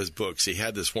all of his books, he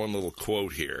had this one little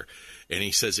quote here. And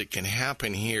he says, it can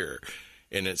happen here.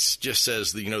 And it just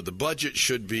says, the budget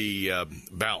should be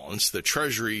balanced. The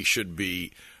treasury should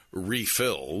be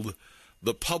refilled.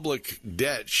 The public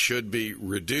debt should be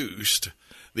reduced.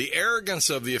 The arrogance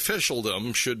of the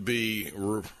officialdom should be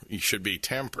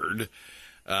tempered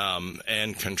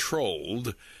and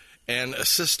controlled. And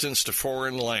assistance to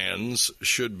foreign lands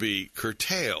should be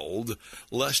curtailed,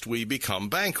 lest we become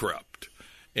bankrupt.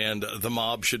 And the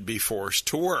mob should be forced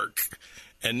to work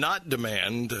and not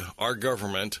demand our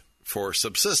government for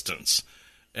subsistence.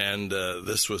 And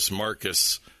this was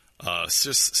Marcus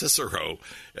Cicero,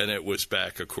 and it was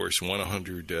back, of course,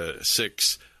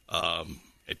 106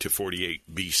 to 48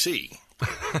 BC.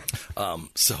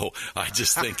 So I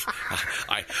just think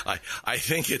I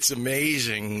think it's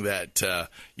amazing that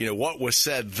what was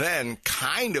said then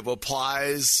kind of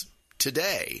applies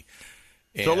today.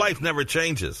 And so life never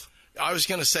changes. I was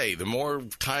going to say, the more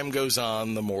time goes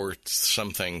on, the more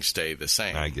some things stay the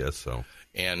same. I guess so.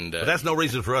 And but that's no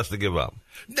reason for us to give up.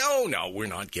 No, we're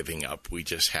not giving up. We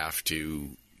just have to,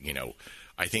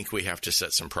 I think we have to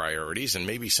set some priorities and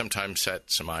maybe sometimes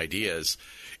set some ideas.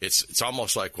 It's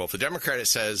almost like, well, if the Democrat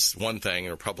says one thing and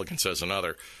the Republican says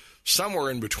another,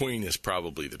 somewhere in between is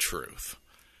probably the truth.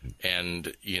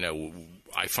 And,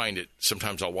 I find it,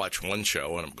 sometimes I'll watch one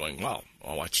show and I'm going, well,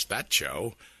 I'll watch that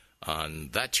show on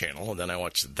that channel, and then I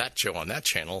watch that show on that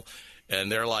channel,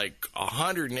 and they're like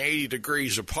 180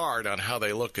 degrees apart on how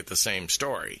they look at the same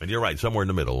story. And you're right, somewhere in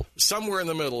the middle. Somewhere in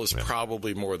the middle is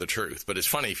probably more the truth. But it's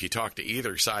funny, if you talk to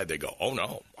either side, they go, oh,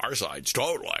 no, our side's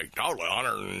totally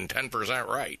 110%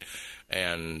 right.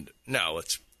 And no,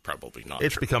 it's probably not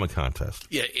It's true. become a contest.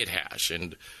 Yeah, it has.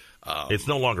 And it's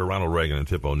no longer Ronald Reagan and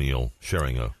Tip O'Neill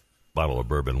sharing a bottle of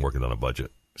bourbon working on a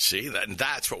budget. See,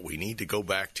 that's what we need to go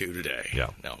back to today. Yeah.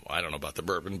 Now, I don't know about the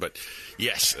bourbon, but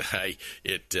yes,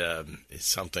 it's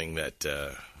something that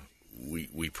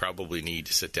we probably need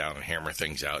to sit down and hammer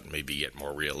things out and maybe get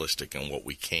more realistic in what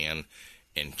we can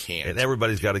and can't. And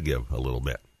everybody's got to give a little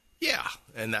bit. Yeah,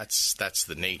 and that's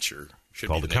the nature. Should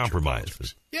called be the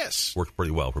compromise. Yes. Worked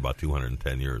pretty well for about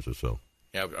 210 years or so.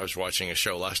 Yeah, I was watching a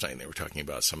show last night, and they were talking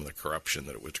about some of the corruption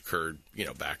that occurred,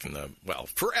 back in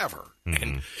forever. Mm-hmm.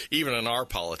 And even in our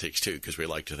politics, too, because we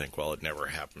like to think, well, it never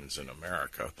happens in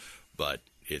America. But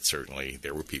it certainly,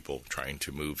 there were people trying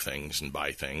to move things and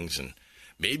buy things, and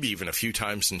maybe even a few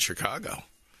times in Chicago.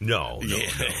 No.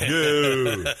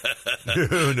 Mr.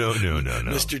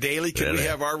 Daly, can we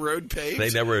have our road paved? They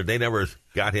never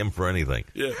got him for anything.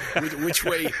 Yeah. Which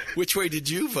way did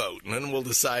you vote? And then we'll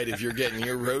decide if you're getting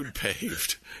your road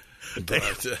paved.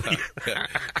 But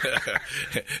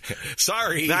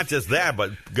sorry. Not just that,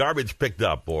 but garbage picked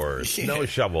up or snow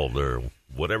shoveled or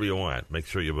whatever you want. Make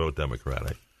sure you vote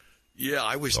Democratic.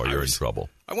 Yeah, Or you're in trouble.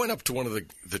 I went up to one of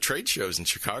the trade shows in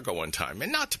Chicago one time,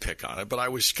 and not to pick on it, but I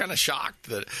was kind of shocked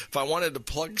that if I wanted to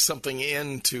plug something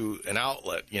into an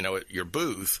outlet, at your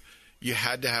booth, you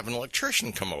had to have an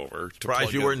electrician come over.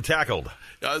 Surprised you weren't tackled.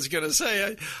 I was going to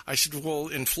say, I said, well,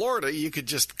 in Florida, you could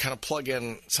just kind of plug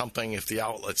in something if the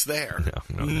outlet's there.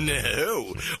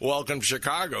 No. Welcome to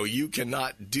Chicago. You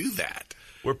cannot do that.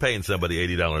 We're paying somebody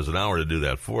 $80 an hour to do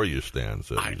that for you, Stan.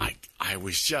 So I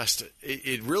was just,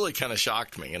 it really kind of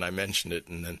shocked me, and I mentioned it,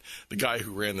 and then the guy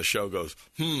who ran the show goes,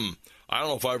 I don't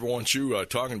know if I ever want you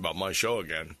talking about my show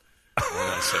again. And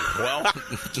I said,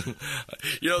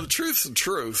 well, the truth's the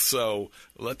truth, so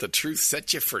let the truth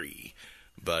set you free.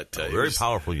 But very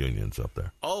powerful unions up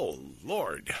there. Oh,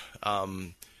 Lord.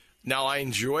 Now, I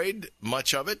enjoyed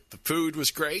much of it. The food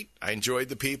was great. I enjoyed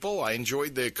the people. I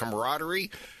enjoyed the camaraderie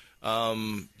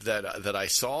that I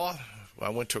saw. I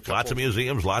went to a couple. Lots of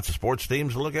museums, lots of sports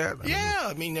teams to look at.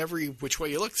 I mean, every which way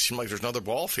you look, it seems like there's another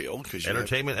ball field.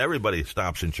 Entertainment, everybody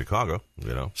stops in Chicago,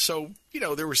 So,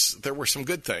 there were some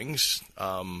good things.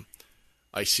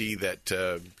 I see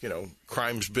that,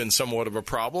 crime's been somewhat of a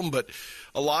problem, but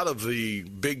a lot of I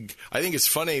think it's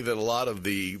funny that a lot of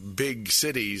the big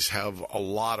cities have a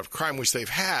lot of crime, which they've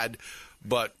had,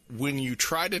 but when you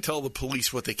try to tell the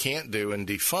police what they can't do and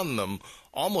defund them,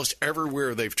 almost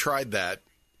everywhere they've tried that,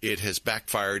 it has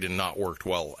backfired and not worked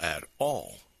well at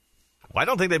all. Well, I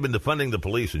don't think they've been defunding the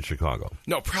police in Chicago.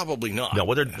 No, probably not. No,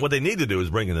 what they need to do is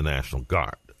bring in the National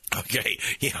Guard. Okay,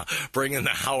 yeah, bring in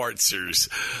the howitzers.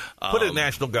 Put a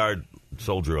National Guard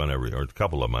soldier on or a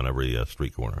couple of them on every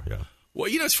street corner, yeah. Well,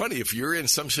 it's funny. If you're in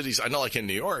some cities, I know like in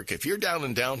New York, if you're down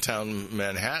in downtown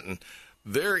Manhattan,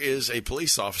 there is a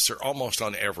police officer almost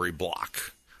on every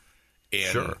block.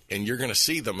 and you're going to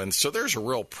see them. And so there's a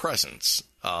real presence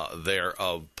there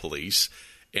of police,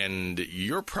 and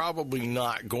you're probably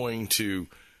not going to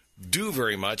do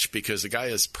very much because the guy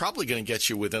is probably going to get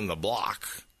you within the block,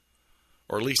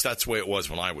 or at least that's the way it was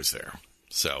when I was there.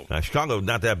 So Chicago,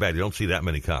 not that bad. You don't see that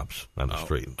many cops on the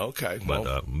street. Okay.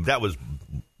 But that was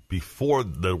before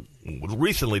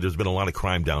recently there's been a lot of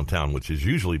crime downtown, which has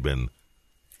usually been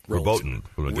verboten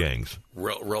from the gangs.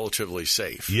 Relatively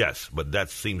safe. Yes, but that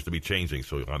seems to be changing.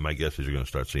 So my guess is you're going to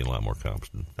start seeing a lot more cops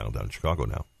down in Chicago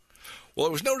now. Well, I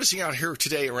was noticing out here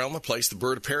today around the place, the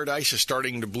bird of paradise is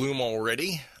starting to bloom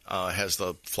already. Has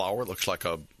the flower, looks like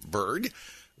a bird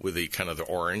with the kind of the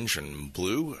orange and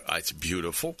blue. It's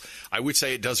beautiful. I would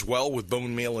say it does well with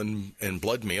bone meal and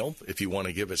blood meal if you want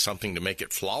to give it something to make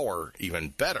it flower even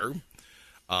better.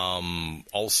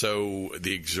 Also,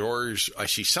 the Exors, I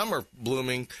see some are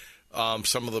blooming.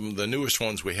 Some of them, the newest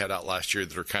ones we had out last year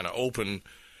that are kind of open,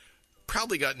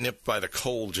 probably got nipped by the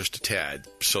cold just a tad.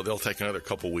 So they'll take another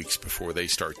couple weeks before they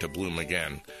start to bloom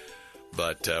again.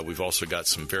 But we've also got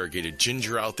some variegated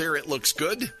ginger out there. It looks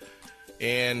good.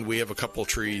 And we have a couple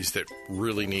trees that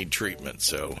really need treatment.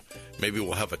 So maybe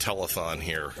we'll have a telethon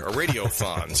here, a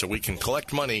radiothon, so we can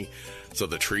collect money so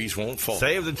the trees won't fall.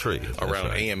 Save the trees. Around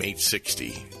right. AM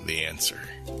 860, The Answer.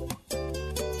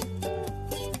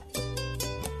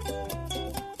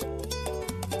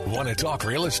 Want to talk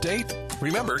real estate?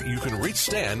 Remember, you can reach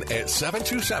Stan at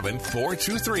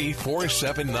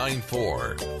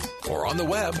 727-423-4794 or on the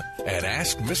web at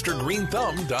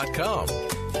AskMrGreenThumb.com.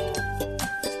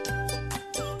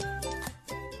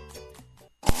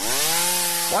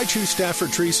 Why choose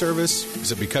Stafford Tree Service?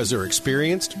 Is it because they're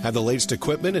experienced, have the latest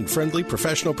equipment, and friendly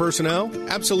professional personnel?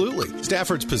 Absolutely.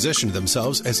 Stafford's positioned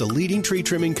themselves as a leading tree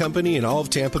trimming company in all of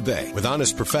Tampa Bay. With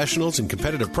honest professionals and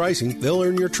competitive pricing, they'll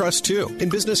earn your trust too. In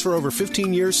business for over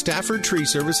 15 years, Stafford Tree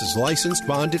Service is licensed,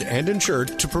 bonded, and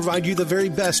insured to provide you the very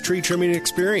best tree trimming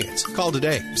experience. Call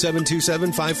today,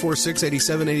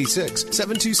 727-546-8786,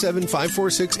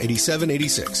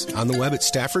 727-546-8786. On the web at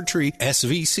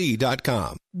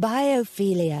StaffordTreeSVC.com.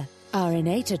 Biophilia, our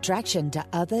innate attraction to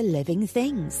other living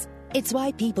things. It's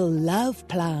why people love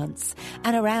plants.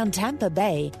 And around Tampa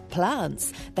Bay,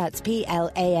 Plants, that's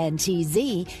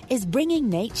Plantz, is bringing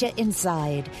nature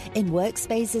inside, in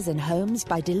workspaces and homes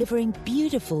by delivering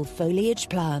beautiful foliage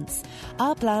plants.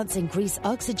 Our plants increase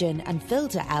oxygen and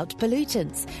filter out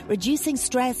pollutants, reducing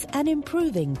stress and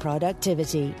improving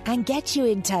productivity. And get you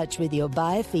in touch with your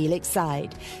biophilic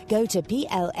side. Go to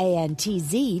plantz.us.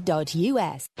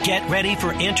 Get ready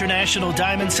for International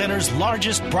Diamond Center's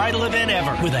largest bridal event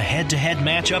ever with a head-to-head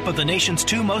matchup of the nation's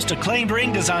two most acclaimed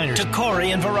ring designers,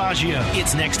 Tacori and Verragio.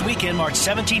 It's next weekend, March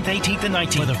 17th, 18th, and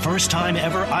 19th. For the first time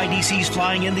ever, IDC's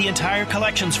flying in the entire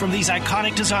collections from these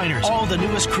iconic designers. All the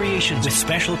newest creations with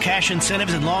special cash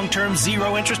incentives and long-term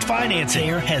zero-interest financing.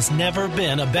 There has never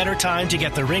been a better time to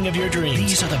get the ring of your dreams.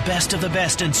 These are the best of the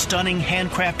best in stunning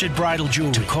handcrafted bridal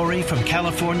jewelry. Tacori from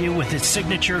California with its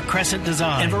signature crescent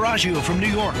design, and Verragio from New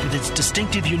York with its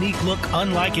distinctive, unique look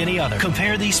unlike any other.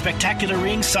 Compare these spectacular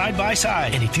rings side by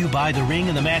side. And if you buy the ring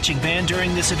and the matching band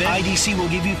during this event, IDC will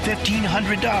give you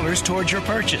 $1,500 towards your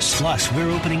purchase. Plus, we're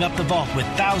opening up the vault with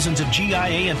thousands of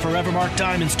GIA and Forever Mark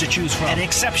diamonds to choose from at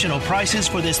exceptional prices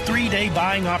for this 3-day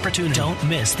buying opportunity. Don't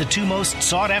miss the two most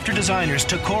sought-after designers,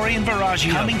 Tacori and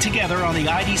Verragio, coming together on the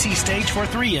IDC stage for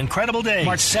 3 incredible days,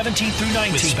 March 17th through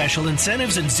 19th, with special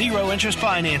incentives and zero-interest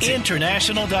financing.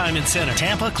 International Diamond Center,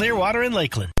 Tampa, Clearwater, and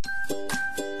Lakeland.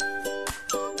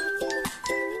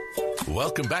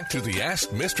 Welcome back to the Ask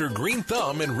Mr. Green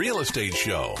Thumb and Real Estate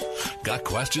Show. Got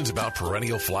questions about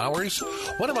perennial flowers?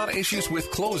 What about issues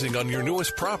with closing on your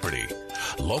newest property?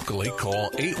 Locally, call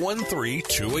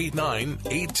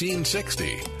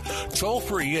 813-289-1860. Toll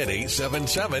free at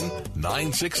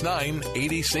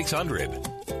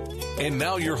 877-969-8600. And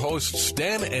now your hosts,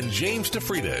 Stan and James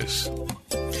DeFreitas.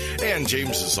 And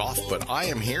James is off, but I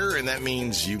am here, and that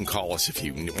means you can call us if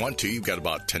you want to. You've got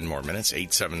about 10 more minutes,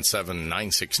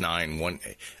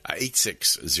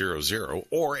 877-969-8600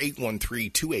 or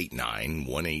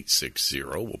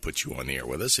 813-289-1860. We'll put you on the air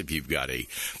with us if you've got a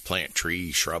plant,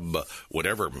 tree, shrub,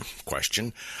 whatever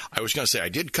question. I was going to say I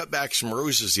did cut back some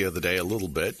roses the other day a little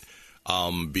bit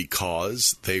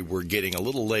because they were getting a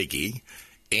little leggy.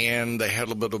 And they had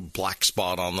a little bit of black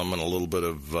spot on them and a little bit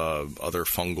of other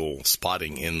fungal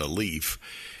spotting in the leaf.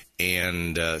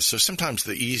 And so sometimes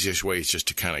the easiest way is just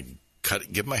to kind of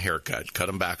give them a haircut, cut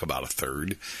them back about a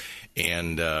third.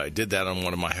 And I did that on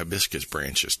one of my hibiscus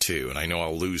branches, too. And I know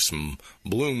I'll lose some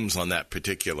blooms on that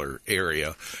particular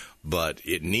area, but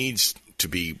it needs to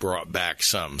be brought back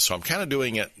some. So I'm kind of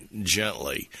doing it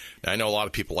gently. Now, I know a lot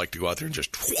of people like to go out there and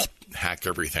just hack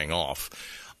everything off.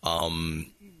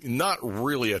 Not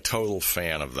really a total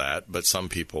fan of that, but some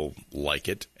people like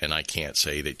it, and I can't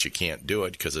say that you can't do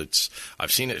it because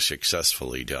I've seen it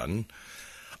successfully done.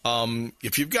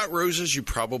 If you've got roses, you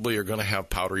probably are going to have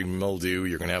powdery mildew.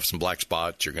 You're going to have some black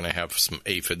spots. You're going to have some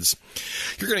aphids.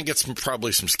 You're going to get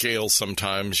probably some scales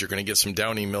sometimes. You're going to get some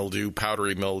downy mildew,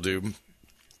 powdery mildew.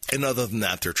 And other than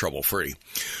that, they're trouble-free.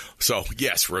 So,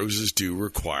 yes, roses do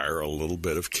require a little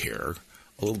bit of care,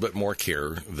 a little bit more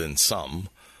care than some.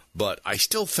 But I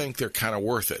still think they're kind of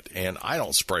worth it. And I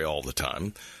don't spray all the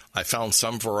time. I found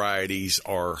some varieties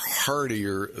are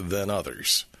hardier than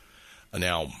others.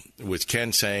 Now, with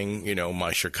Ken saying,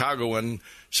 my Chicagoan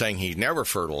saying he never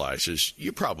fertilizes,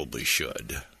 you probably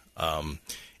should.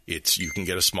 You can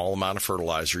get a small amount of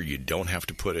fertilizer. You don't have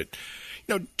to put it,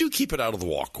 do keep it out of the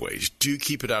walkways. Do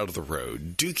keep it out of the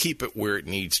road. Do keep it where it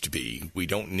needs to be. We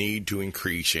don't need to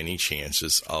increase any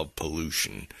chances of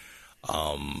pollution.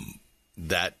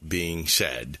 That being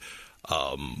said,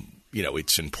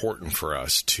 it's important for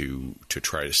us to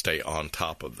try to stay on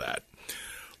top of that.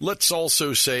 Let's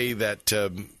also say that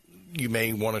you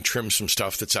may want to trim some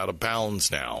stuff that's out of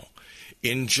bounds now.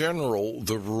 In general,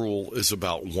 the rule is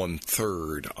about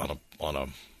 1/3 on a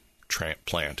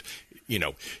plant.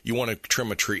 You want to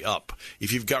trim a tree up.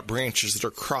 If you've got branches that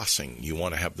are crossing, you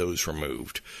want to have those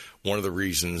removed. One of the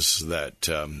reasons that,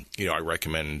 I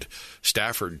recommend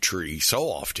Stafford tree so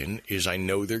often is I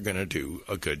know they're going to do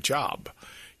a good job.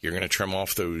 You're going to trim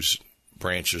off those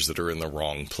branches that are in the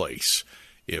wrong place.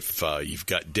 If you've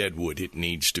got dead wood, it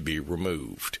needs to be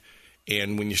removed.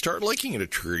 And when you start looking at a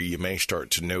tree, you may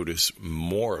start to notice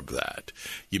more of that.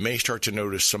 You may start to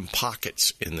notice some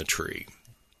pockets in the tree.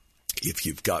 If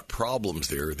you've got problems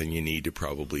there, then you need to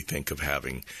probably think of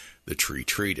having the tree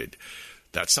treated.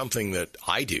 That's something that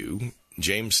I do.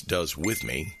 James does with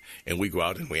me, and we go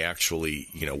out and we actually,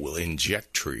 we'll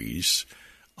inject trees.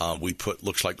 We put,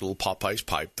 looks like little Popeye's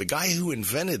pipe. The guy who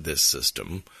invented this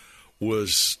system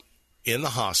was in the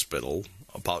hospital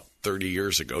about 30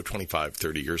 years ago, 25,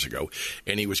 30 years ago,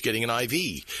 and he was getting an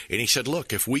IV. And he said,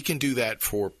 look, if we can do that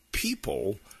for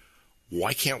people,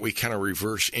 why can't we kind of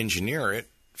reverse engineer it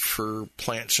for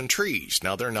plants and trees?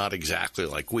 Now, they're not exactly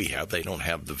like we have. They don't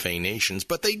have the venations,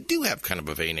 but they do have kind of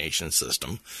a venation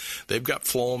system. They've got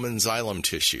phloem and xylem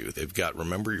tissue. They've got,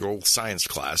 remember your old science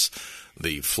class,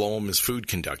 the phloem is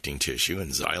food-conducting tissue,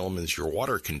 and xylem is your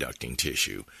water-conducting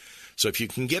tissue. So if you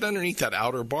can get underneath that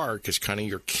outer bark is kind of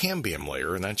your cambium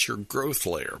layer, and that's your growth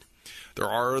layer. There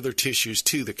are other tissues,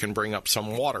 too, that can bring up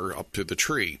some water up to the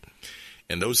tree.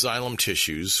 And those xylem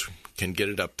tissues can get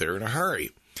it up there in a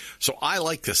hurry. So I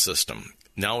like this system.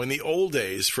 Now, in the old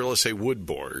days, for, let's say, wood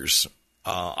borers,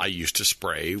 I used to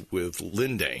spray with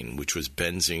Lindane, which was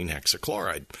benzene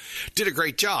hexachloride. Did a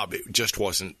great job. It just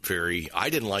wasn't I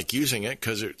didn't like using it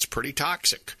because it's pretty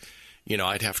toxic.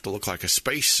 I'd have to look like a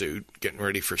spacesuit getting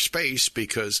ready for space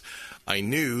because I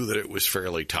knew that it was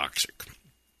fairly toxic.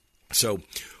 So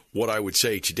what I would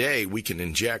say today, we can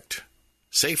inject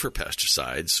safer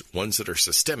pesticides, ones that are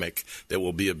systemic, that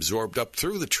will be absorbed up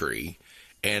through the tree,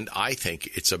 and I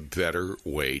think it's a better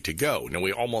way to go. Now,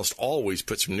 we almost always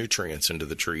put some nutrients into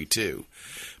the tree, too,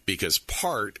 because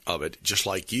part of it, just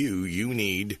like you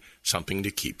need something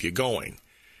to keep you going.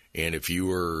 And if you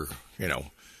were,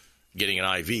 getting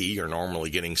an IV, you're normally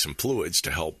getting some fluids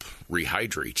to help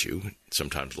rehydrate you,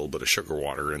 sometimes a little bit of sugar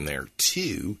water in there,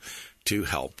 too, to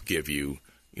help give you,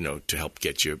 to help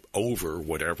get you over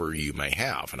whatever you may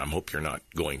have. And I hope you're not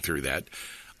going through that.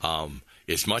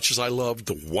 As much as I love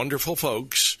the wonderful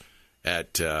folks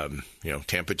at,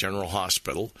 Tampa General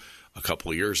Hospital a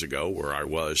couple of years ago, where I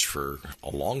was for a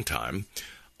long time,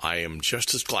 I am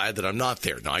just as glad that I'm not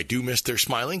there. Now, I do miss their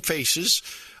smiling faces.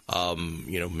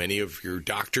 Many of your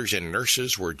doctors and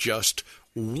nurses were just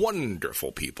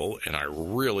wonderful people, and I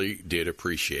really did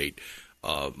appreciate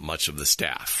much of the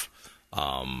staff.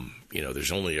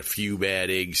 There's only a few bad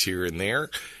eggs here and there,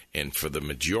 and for the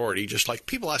majority, just like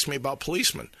people ask me about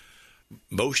policemen,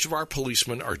 most of our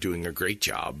policemen are doing a great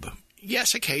job.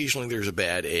 Yes, occasionally there's a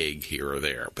bad egg here or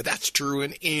there, but that's true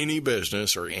in any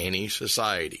business or any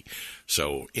society.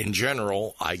 So in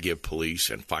general, I give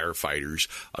police and firefighters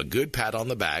a good pat on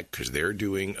the back because they're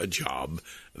doing a job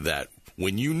that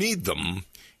when you need them,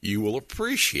 you will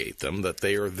appreciate them, that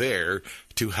they are there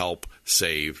to help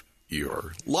save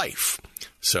your life.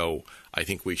 So I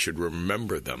think we should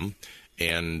remember them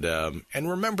and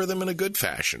remember them in a good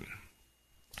fashion,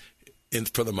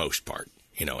 for the most part.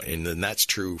 And then that's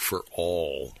true for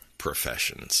all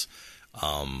professions.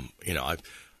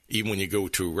 Even when you go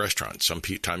to a restaurant,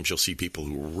 sometimes you'll see people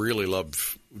who really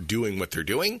love doing what they're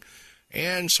doing,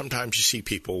 and sometimes you see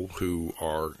people who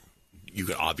you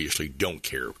obviously don't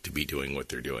care to be doing what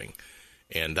they're doing.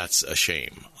 And that's a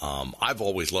shame. I've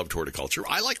always loved horticulture.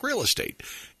 I like real estate.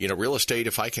 Real estate,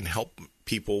 if I can help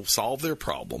people solve their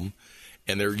problem,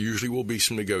 and there usually will be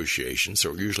some negotiations,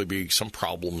 there will usually be some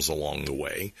problems along the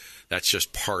way. That's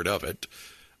just part of it.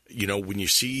 When you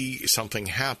see something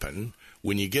happen,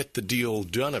 when you get the deal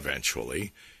done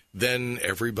eventually, then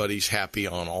everybody's happy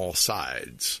on all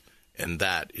sides. And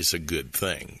that is a good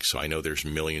thing. So I know there's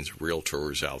millions of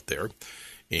realtors out there.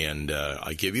 And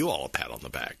I give you all a pat on the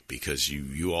back because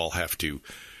you all have to,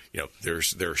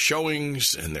 there are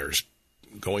showings and there's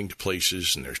going to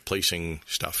places and there's placing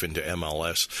stuff into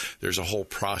MLS. There's a whole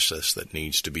process that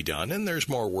needs to be done, and there's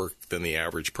more work than the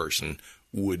average person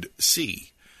would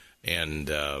see. And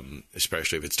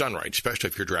especially if it's done right, especially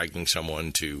if you're dragging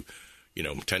someone to,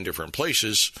 10 different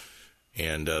places.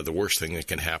 And the worst thing that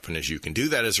can happen is you can do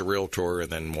that as a realtor and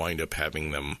then wind up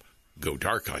having them go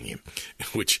dark on you,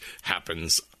 which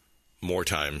happens more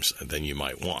times than you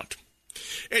might want.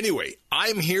 Anyway,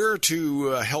 I'm here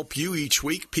to help you each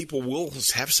week. People will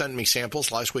have sent me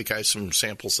samples. Last week I had some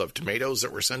samples of tomatoes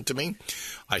that were sent to me.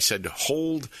 I said,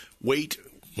 wait.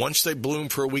 Once they bloom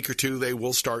for a week or two, they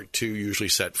will start to usually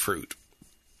set fruit.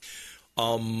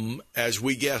 As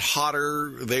we get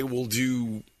hotter, they will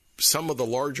do. Some of the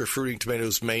larger fruiting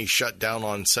tomatoes may shut down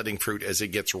on setting fruit as it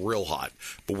gets real hot,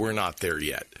 but we're not there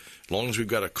yet. As long as we've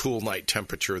got a cool night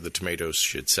temperature, the tomatoes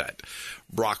should set.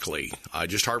 Broccoli. I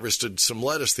just harvested some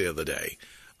lettuce the other day.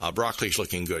 Broccoli's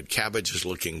looking good. Cabbage is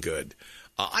looking good.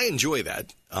 I enjoy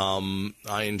that.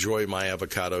 I enjoy my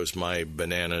avocados, my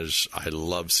bananas. I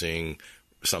love seeing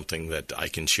something that I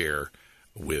can share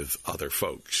with other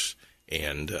folks.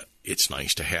 And it's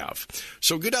nice to have.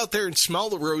 So get out there and smell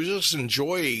the roses.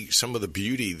 Enjoy some of the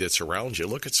beauty that's around you.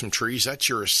 Look at some trees. That's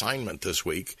your assignment this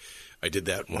week. I did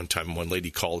that one time. One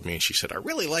lady called me and she said, I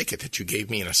really like it that you gave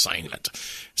me an assignment.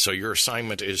 So your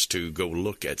assignment is to go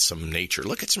look at some nature.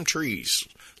 Look at some trees.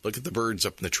 Look at the birds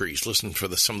up in the trees. Listen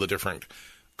for some of the different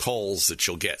calls that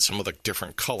you'll get, some of the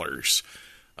different colors.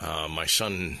 My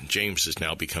son, James, is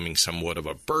now becoming somewhat of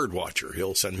a bird watcher.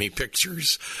 He'll send me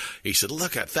pictures. He said,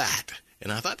 look at that.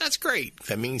 And I thought, that's great.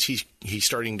 That means he's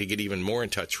starting to get even more in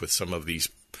touch with some of these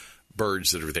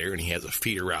birds that are there, and he has a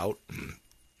feeder out.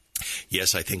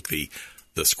 Yes, I think the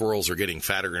squirrels are getting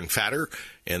fatter and fatter,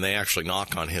 and they actually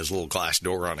knock on his little glass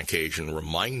door on occasion,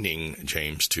 reminding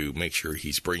James to make sure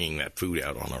he's bringing that food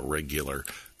out on a regular,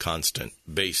 constant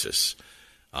basis,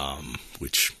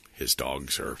 which his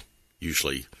dogs are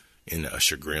usually in a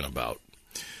chagrin about.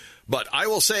 But I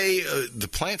will say the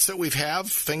plants that we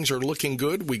have, things are looking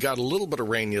good. We got a little bit of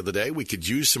rain the other day. We could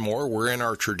use some more. We're in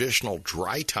our traditional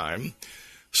dry time.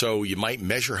 So you might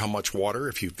measure how much water,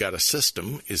 if you've got a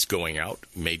system, is going out.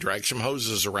 You may drag some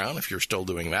hoses around if you're still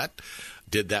doing that.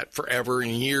 Did that forever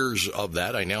and years of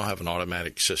that. I now have an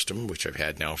automatic system, which I've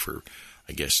had now for,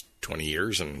 20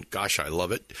 years. And gosh, I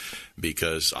love it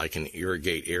because I can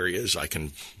irrigate areas. I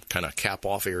can kind of cap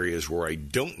off areas where I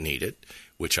don't need it,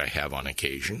 which I have on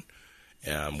occasion,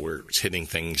 where it's hitting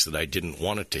things that I didn't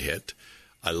want it to hit.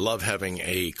 I love having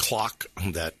a clock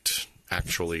that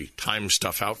actually times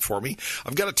stuff out for me.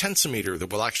 I've got a tensometer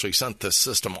that will actually set the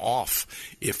system off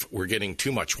if we're getting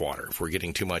too much water, if we're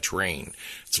getting too much rain.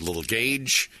 It's a little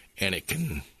gauge, and it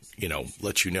can,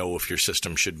 let you know if your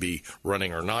system should be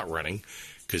running or not running,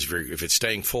 because if it's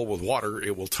staying full with water,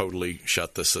 it will totally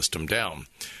shut the system down.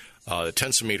 The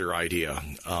tensometer idea,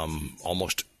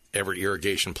 almost every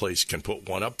irrigation place can put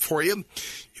one up for you.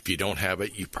 If you don't have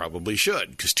it, you probably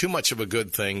should, because too much of a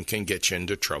good thing can get you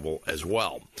into trouble as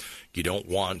well. You don't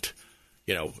want,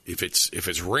 if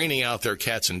it's raining out there,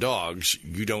 cats and dogs,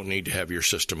 you don't need to have your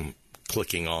system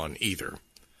clicking on either.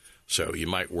 So you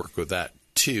might work with that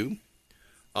too.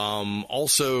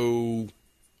 Also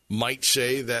might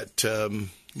say that,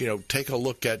 take a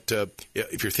look at,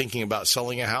 if you're thinking about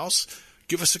selling a house,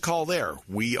 give us a call there.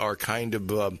 We are kind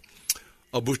of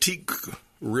a boutique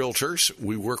realtors.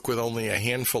 We work with only a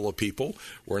handful of people.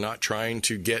 We're not trying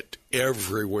to get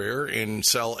everywhere and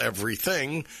sell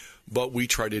everything, but we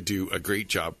try to do a great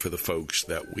job for the folks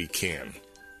that we can.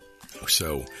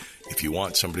 So if you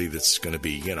want somebody that's going to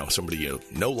be, somebody you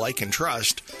know, like, and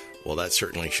trust, well, that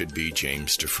certainly should be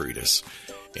James DeFreitas.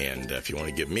 And if you want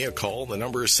to give me a call, the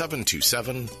number is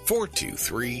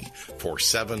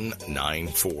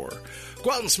 727-423-4794.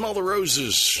 Go out and smell the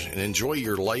roses and enjoy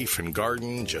your life and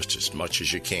garden just as much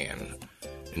as you can.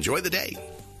 Enjoy the day.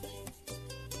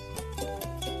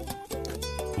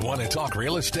 Want to talk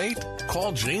real estate?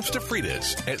 Call James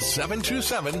DeFreitas at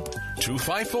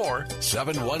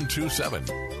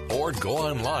 727-254-7127 or go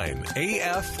online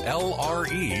aflre.com.